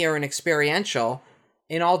am me or an experiential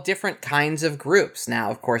in all different kinds of groups. Now,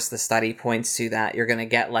 of course, the study points to that you're going to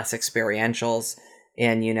get less experientials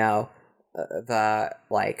in, the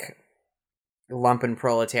like lumpen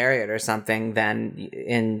proletariat or something than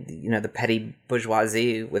in, the petty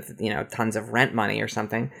bourgeoisie with, tons of rent money or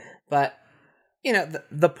something. But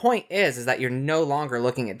the point is that you're no longer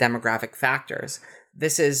looking at demographic factors.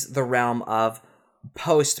 This is the realm of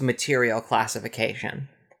post-material classification.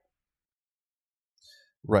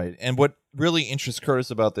 Right. And what really interests Curtis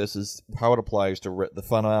about this is how it applies to the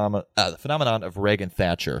phenomenon of Reagan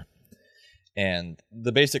Thatcher. And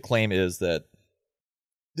the basic claim is that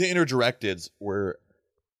the inner directeds were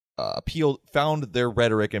found their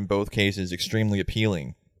rhetoric in both cases extremely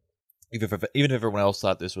appealing. Even if everyone else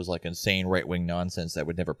thought this was like insane right-wing nonsense that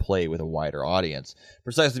would never play with a wider audience,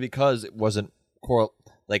 precisely because it wasn't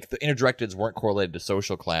like the inner directives weren't correlated to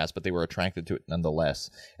social class, but they were attracted to it nonetheless,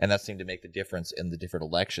 and that seemed to make the difference in the different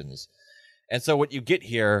elections. And so what you get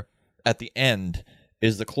here at the end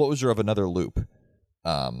is the closure of another loop.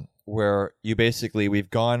 where we've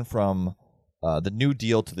gone from the New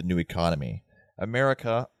Deal to the new economy.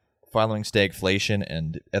 America, following stagflation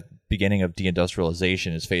and at the beginning of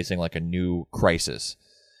deindustrialization, is facing like a new crisis.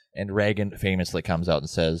 And Reagan famously comes out and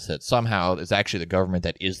says that somehow it's actually the government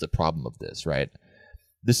that is the problem of this, right?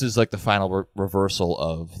 This is like the final reversal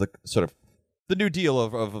of the sort of the New Deal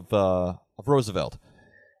of Roosevelt.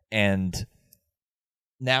 And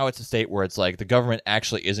now it's a state where it's like the government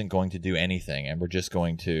actually isn't going to do anything, and we're just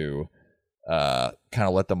going to kind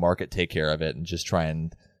of let the market take care of it and just try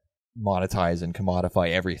and monetize and commodify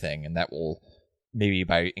everything. And that will, maybe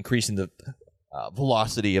by increasing the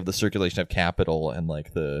velocity of the circulation of capital and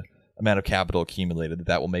like the amount of capital accumulated,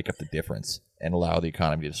 that will make up the difference and allow the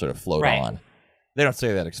economy to sort of float on. They don't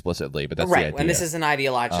say that explicitly, but that's the idea. And this is an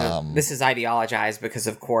this is ideologized because,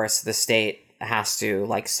 of course, the state has to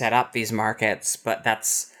like set up these markets, but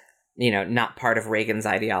that's, you know, not part of Reagan's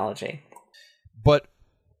ideology. But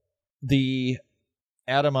the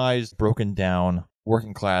atomized, broken down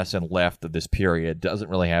working class and left of this period doesn't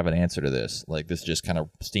really have an answer to this. Like, this just kind of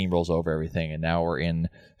steamrolls over everything, and now we're in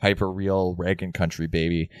hyper-real Reagan country,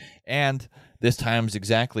 baby. And this times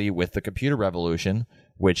exactly with the computer revolution,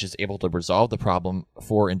 which is able to resolve the problem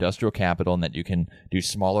for industrial capital, and that you can do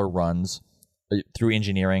smaller runs through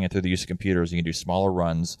engineering and through the use of computers. You can do smaller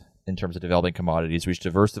runs in terms of developing commodities, which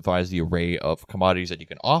diversifies the array of commodities that you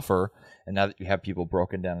can offer. And now that you have people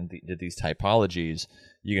broken down into these typologies,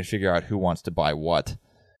 you can figure out who wants to buy what.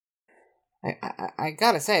 I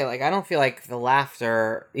gotta say, like, I don't feel like the left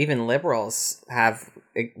or even liberals have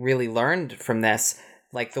really learned from this.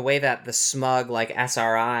 Like, the way that the smug, like,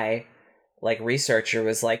 SRI, like, researcher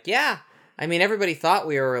was like, yeah, I mean, everybody thought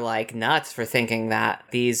we were, like, nuts for thinking that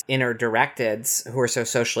these inner directeds who are so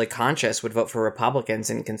socially conscious would vote for Republicans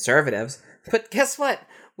and conservatives. But guess what?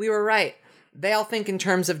 We were right. They all think in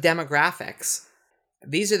terms of demographics.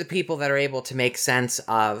 These are the people that are able to make sense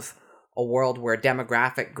of a world where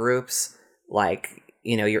demographic groups, like,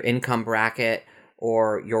 you know, your income bracket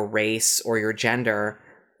or your race or your gender,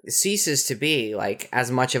 ceases to be, like, as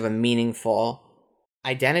much of a meaningful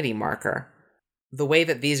identity marker. The way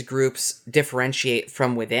that these groups differentiate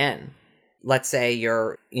from within. Let's say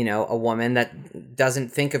you're, you know, a woman that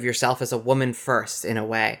doesn't think of yourself as a woman first, in a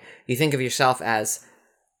way. You think of yourself as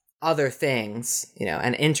other things, you know,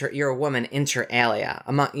 and you're a woman inter alia.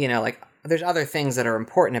 Among, you know, like, there's other things that are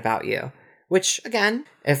important about you. Which, again,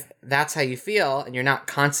 if that's how you feel and you're not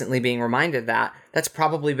constantly being reminded that, that's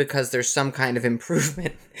probably because there's some kind of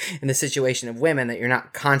improvement in the situation of women that you're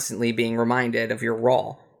not constantly being reminded of your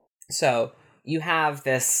role. So you have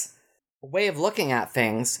this way of looking at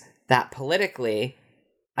things that politically,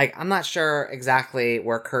 like, I'm not sure exactly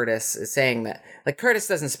where Curtis is saying that. Like, Curtis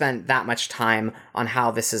doesn't spend that much time on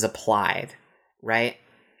how this is applied, right?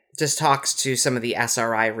 Just talks to some of the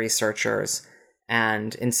SRI researchers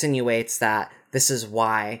and insinuates that this is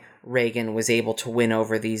why Reagan was able to win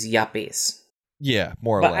over these yuppies. Yeah,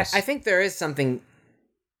 more or less. I think there is something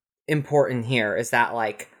important here, is that,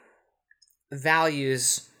 like,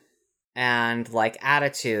 values and, like,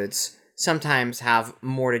 attitudes sometimes have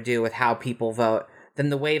more to do with how people vote than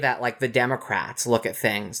the way that, like, the Democrats look at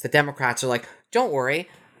things. The Democrats are like, don't worry.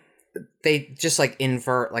 They just, like,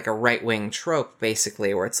 invert, like, a right-wing trope,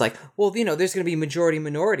 basically, where it's like, well, you know, there's going to be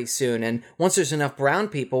majority-minority soon, and once there's enough brown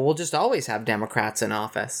people, we'll just always have Democrats in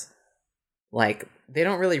office. Like, they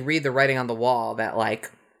don't really read the writing on the wall that,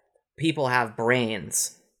 like, people have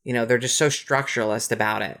brains. You know, they're just so structuralist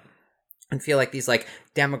about it. And feel like these, like,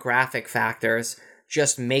 demographic factors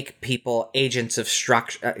just make people agents of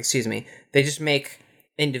structure. They just make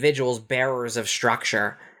individuals bearers of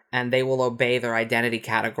structure, and they will obey their identity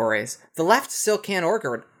categories. The left still can't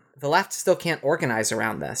organize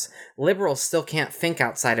around this. Liberals still can't think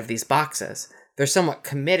outside of these boxes. They're somewhat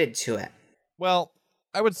committed to it. Well,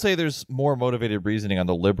 I would say there's more motivated reasoning on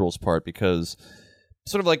the liberals' part, because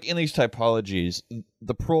sort of like in these typologies,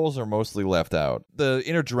 the proles are mostly left out. The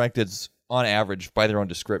inner directeds, on average, by their own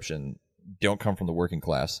description, don't come from the working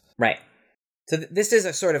class. Right. So this is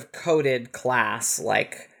a sort of coded class,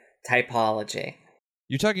 like, typology.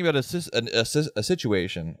 You're talking about a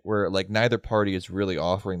situation where, like, neither party is really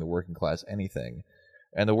offering the working class anything.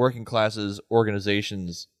 And the working class's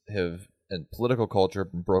organizations and political culture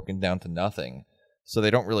have been broken down to nothing. So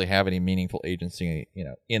they don't really have any meaningful agency, you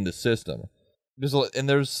know, in the system.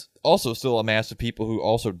 There's also still a mass of people who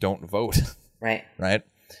also don't vote. Right. Right?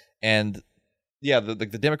 And yeah, the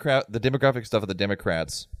demographic stuff of the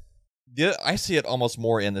Democrats, I see it almost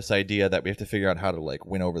more in this idea that we have to figure out how to, like,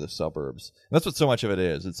 win over the suburbs. And that's what so much of it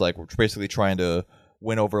is. It's like we're basically trying to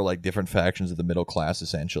win over, like, different factions of the middle class,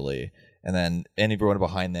 essentially, and then anyone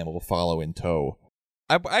behind them will follow in tow.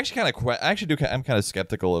 I'm kind of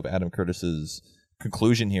skeptical of Adam Curtis's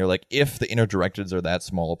conclusion here. Like, if the inner directives are that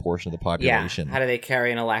small a portion of the population, how do they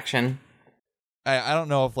carry an election? I don't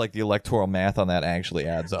know if like the electoral math on that actually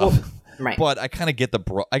adds up. Well, right. But I kind of get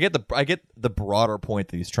I get the broader point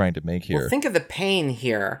that he's trying to make here. Well, think of the pain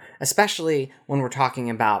here, especially when we're talking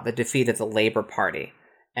about the defeat of the Labour Party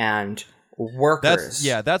and workers.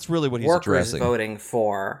 That's really what he's workers addressing. Voting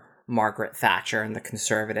for Margaret Thatcher and the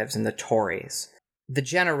Conservatives and the Tories. The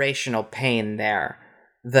generational pain there,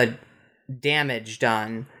 the damage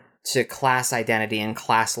done to class identity and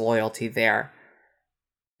class loyalty there,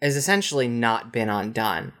 has essentially not been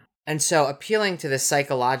undone. And so appealing to this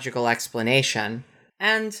psychological explanation,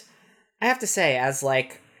 and I have to say, as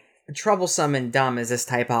like troublesome and dumb as this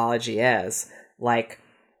typology is, like,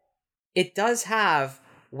 it does have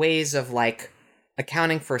ways of like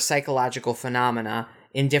accounting for psychological phenomena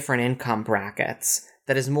in different income brackets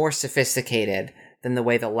that is more sophisticated than the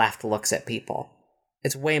way the left looks at people.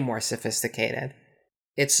 It's way more sophisticated.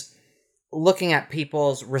 It's looking at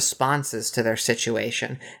people's responses to their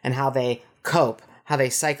situation and how they cope, how they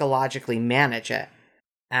psychologically manage it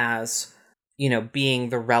as, being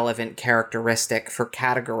the relevant characteristic for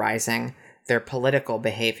categorizing their political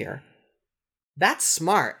behavior. That's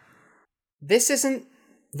smart. This isn't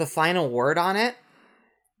the final word on it,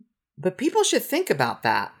 but people should think about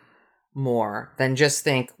that more than just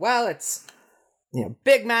think, well, it's,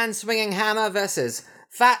 big man swinging hammer versus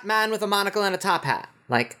fat man with a monocle and a top hat.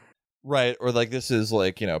 Like, right, or like this is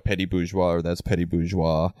like, petty bourgeois, or that's petty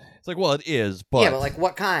bourgeois. It's like, well, it is, but... Yeah, but like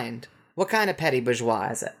what kind? What kind of petty bourgeois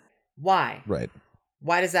is it? Why? Right.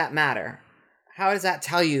 Why does that matter? How does that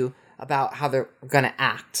tell you about how they're going to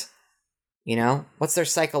act? What's their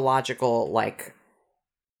psychological, like,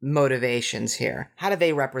 motivations here? How do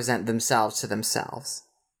they represent themselves to themselves?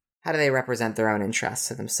 How do they represent their own interests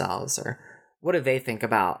to themselves? Or what do they think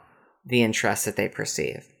about the interests that they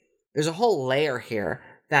perceive? There's a whole layer here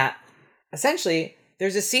that essentially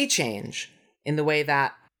there's a sea change in the way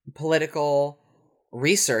that political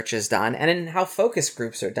research is done and in how focus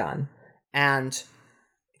groups are done. And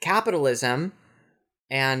capitalism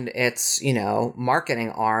and its,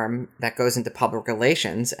 marketing arm that goes into public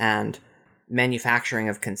relations and manufacturing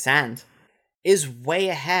of consent is way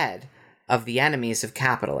ahead of the enemies of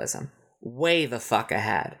capitalism. Way the fuck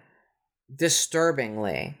ahead.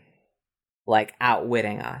 Disturbingly, like,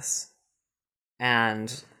 outwitting us.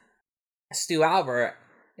 And Stu Albert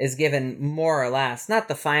is given more or less, not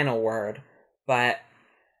the final word, but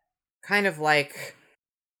kind of like,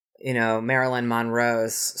 Marilyn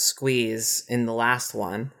Monroe's squeeze in the last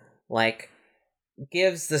one, like,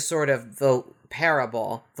 gives the sort of the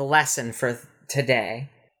parable, the lesson for today.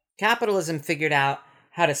 Capitalism figured out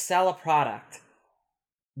how to sell a product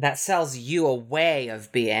that sells you a way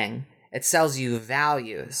of being. It sells you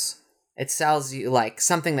values. It sells you like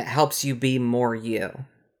something that helps you be more you.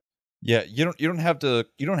 Yeah, you don't have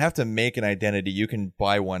to make an identity. You can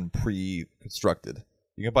buy one pre-constructed.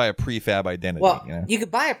 You can buy a prefab identity. Well, you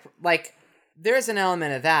could buy there's an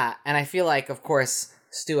element of that, and I feel like, of course,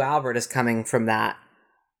 Stu Albert is coming from that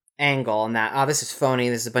angle and that, this is phony,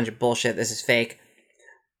 this is a bunch of bullshit, this is fake.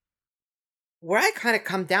 Where I kind of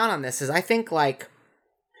come down on this is I think, like,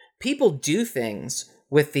 people do things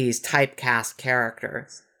with these typecast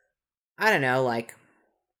characters. I don't know, like,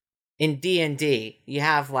 in D&D, you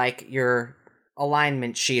have, like, your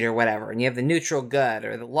alignment sheet or whatever, and you have the neutral good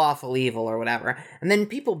or the lawful evil or whatever, and then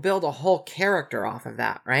people build a whole character off of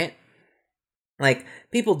that, right? Like,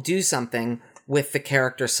 people do something with the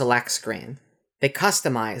character select screen. They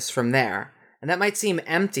customize from there, and that might seem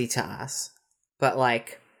empty to us, but,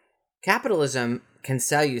 like, capitalism can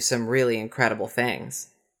sell you some really incredible things.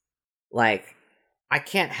 Like, I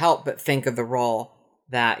can't help but think of the role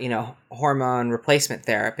that, hormone replacement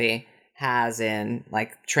therapy has in,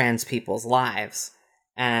 like, trans people's lives,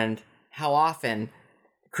 and how often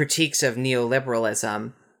critiques of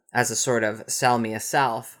neoliberalism as a sort of sell me a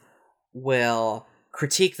self will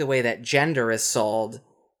critique the way that gender is sold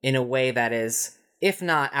in a way that is, if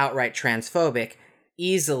not outright transphobic,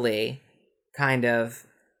 easily kind of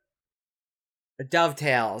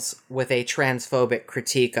dovetails with a transphobic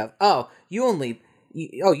critique of,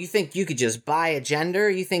 you think you could just buy a gender?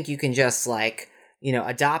 You think you can just, like,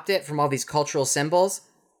 adopt it from all these cultural symbols?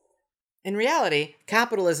 In reality,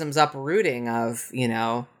 capitalism's uprooting of,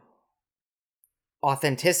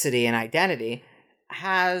 authenticity and identity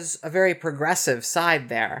has a very progressive side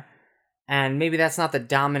there. And maybe that's not the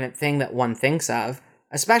dominant thing that one thinks of,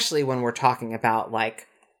 especially when we're talking about, like,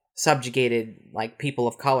 subjugated, like, people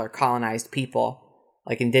of color, colonized people,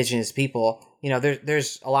 like indigenous people.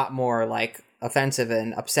 There's a lot more, like, offensive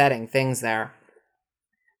and upsetting things there.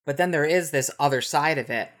 But then there is this other side of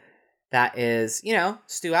it that is,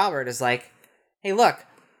 Stu Albert is like, hey, look,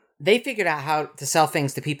 they figured out how to sell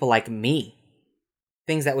things to people like me.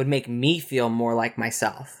 Things that would make me feel more like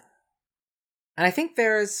myself. And I think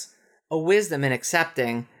there's a wisdom in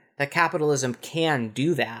accepting that capitalism can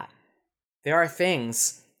do that. There are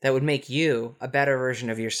things that would make you a better version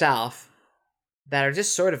of yourself that are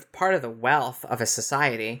just sort of part of the wealth of a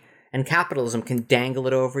society, and capitalism can dangle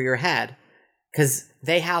it over your head because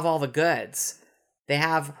they have all the goods. They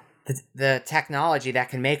have the technology that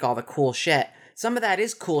can make all the cool shit. Some of that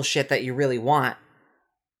is cool shit that you really want.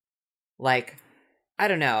 Like, I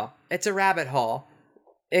don't know. It's a rabbit hole.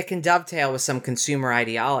 It can dovetail with some consumer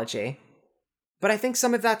ideology. But I think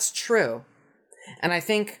some of that's true. And I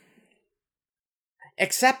think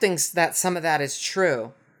accepting that some of that is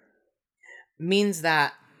true means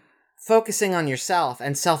that focusing on yourself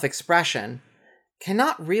and self-expression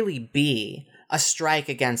cannot really be a strike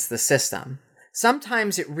against the system.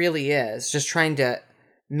 Sometimes it really is just trying to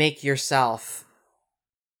make yourself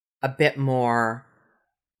a bit more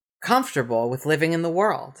comfortable with living in the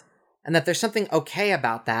world, and that there's something okay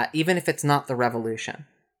about that, even if it's not the revolution.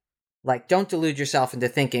 Like, don't delude yourself into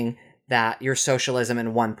thinking that you're socialism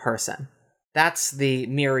in one person. That's the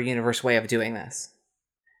mirror universe way of doing this.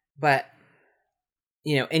 But,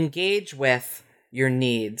 engage with your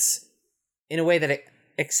needs in a way that it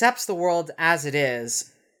accepts the world as it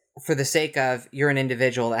is for the sake of you're an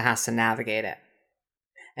individual that has to navigate it.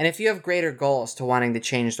 And if you have greater goals to wanting to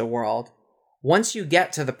change the world, once you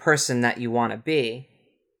get to the person that you want to be,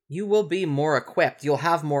 you will be more equipped. You'll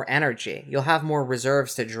have more energy. You'll have more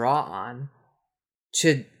reserves to draw on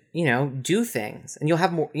to, do things. And you'll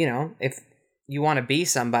have more, if you want to be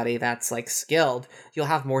somebody that's like skilled, you'll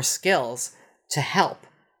have more skills to help.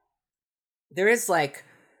 There is like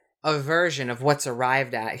a version of what's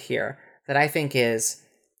arrived at here that I think is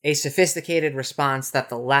a sophisticated response that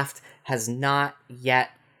the left has not yet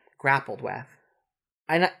grappled with.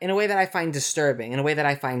 And in a way that I find disturbing, in a way that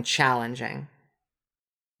I find challenging.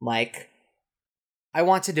 Like, I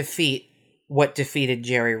want to defeat what defeated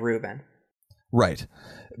Jerry Rubin. Right.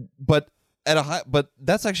 But but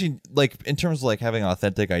that's actually, like, in terms of like having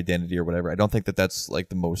authentic identity or whatever, I don't think that that's like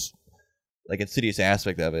the most like insidious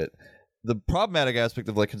aspect of it. The problematic aspect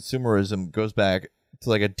of like consumerism goes back to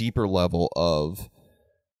like a deeper level of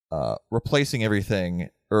replacing everything,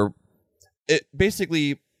 or it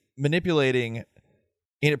basically manipulating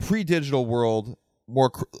in a pre-digital world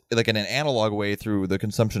more like in an analog way through the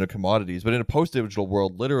consumption of commodities, but in a post-digital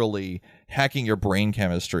world, literally hacking your brain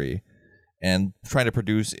chemistry and trying to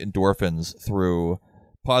produce endorphins through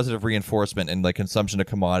positive reinforcement and like consumption of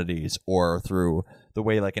commodities, or through the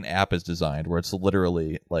way like an app is designed, where it's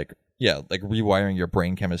literally like rewiring your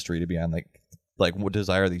brain chemistry to be on like what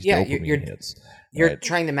desire these dopamine hits. You're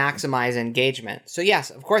trying to maximize engagement. So yes,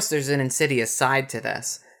 of course, there's an insidious side to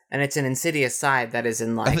this, and it's an insidious side that is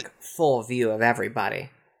in like full view of everybody.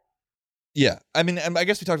 Yeah, I mean, I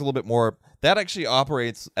guess we talked a little bit more. That actually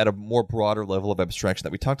operates at a more broader level of abstraction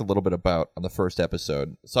that we talked a little bit about on the first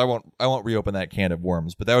episode. So I won't reopen that can of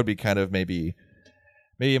worms, but that would be kind of maybe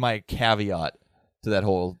my caveat to that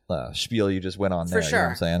whole spiel you just went on there. For sure. You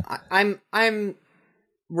know what I'm saying? I'm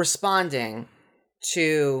responding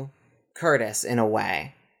to Curtis in a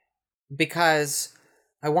way because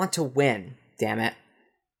I want to win, damn it.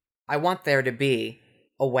 I want there to be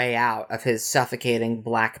a way out of his suffocating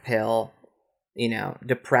black pill,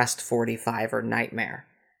 depressed 45er nightmare.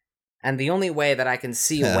 And the only way that I can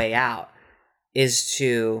see a way out is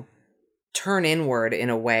to turn inward in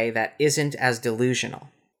a way that isn't as delusional.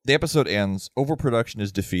 The episode ends, overproduction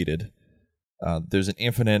is defeated. There's an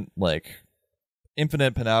infinite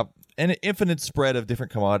spread of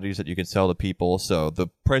different commodities that you can sell to people. So the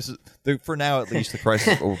prices, for now at least, the price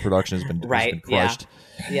of overproduction has been crushed.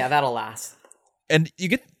 Yeah, that'll last. And you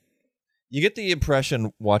get the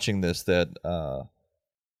impression watching this that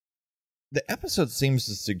the episode seems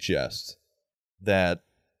to suggest that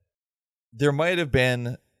there might have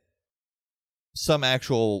been some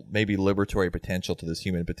actual maybe liberatory potential to this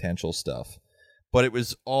human potential stuff, but it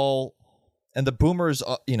was all, and the boomers,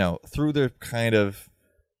 through their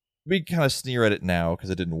we kind of sneer at it now because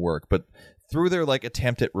it didn't work, but through their like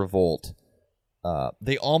attempt at revolt,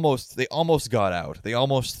 they almost got out. They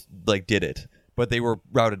almost like did it, but they were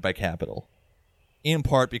routed by capital, in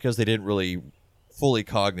part because they didn't really weren't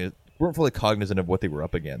fully cognizant of what they were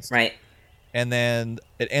up against. Right. And then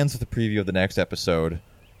it ends with a preview of the next episode,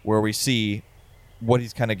 where we see what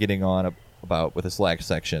he's kind of getting on about with the Slack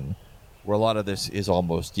section, where a lot of this is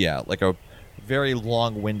almost like a very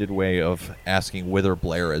long-winded way of asking whether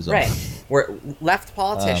Blairism. Right. Where left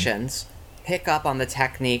politicians pick up on the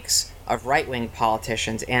techniques of right-wing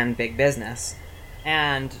politicians and big business,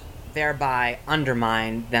 and thereby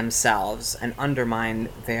undermine themselves and undermine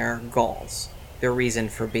their goals, their reason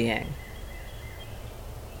for being.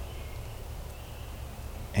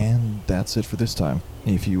 And that's it for this time.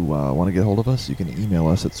 If you want to get hold of us, you can email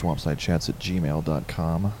us at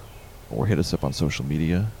swampsidechats@gmail.com or hit us up on social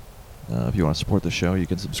media. If you want to support the show, you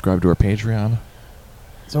can subscribe to our Patreon.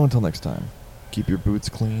 So until next time, keep your boots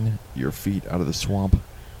clean, your feet out of the swamp,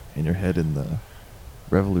 and your head in the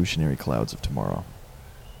revolutionary clouds of tomorrow.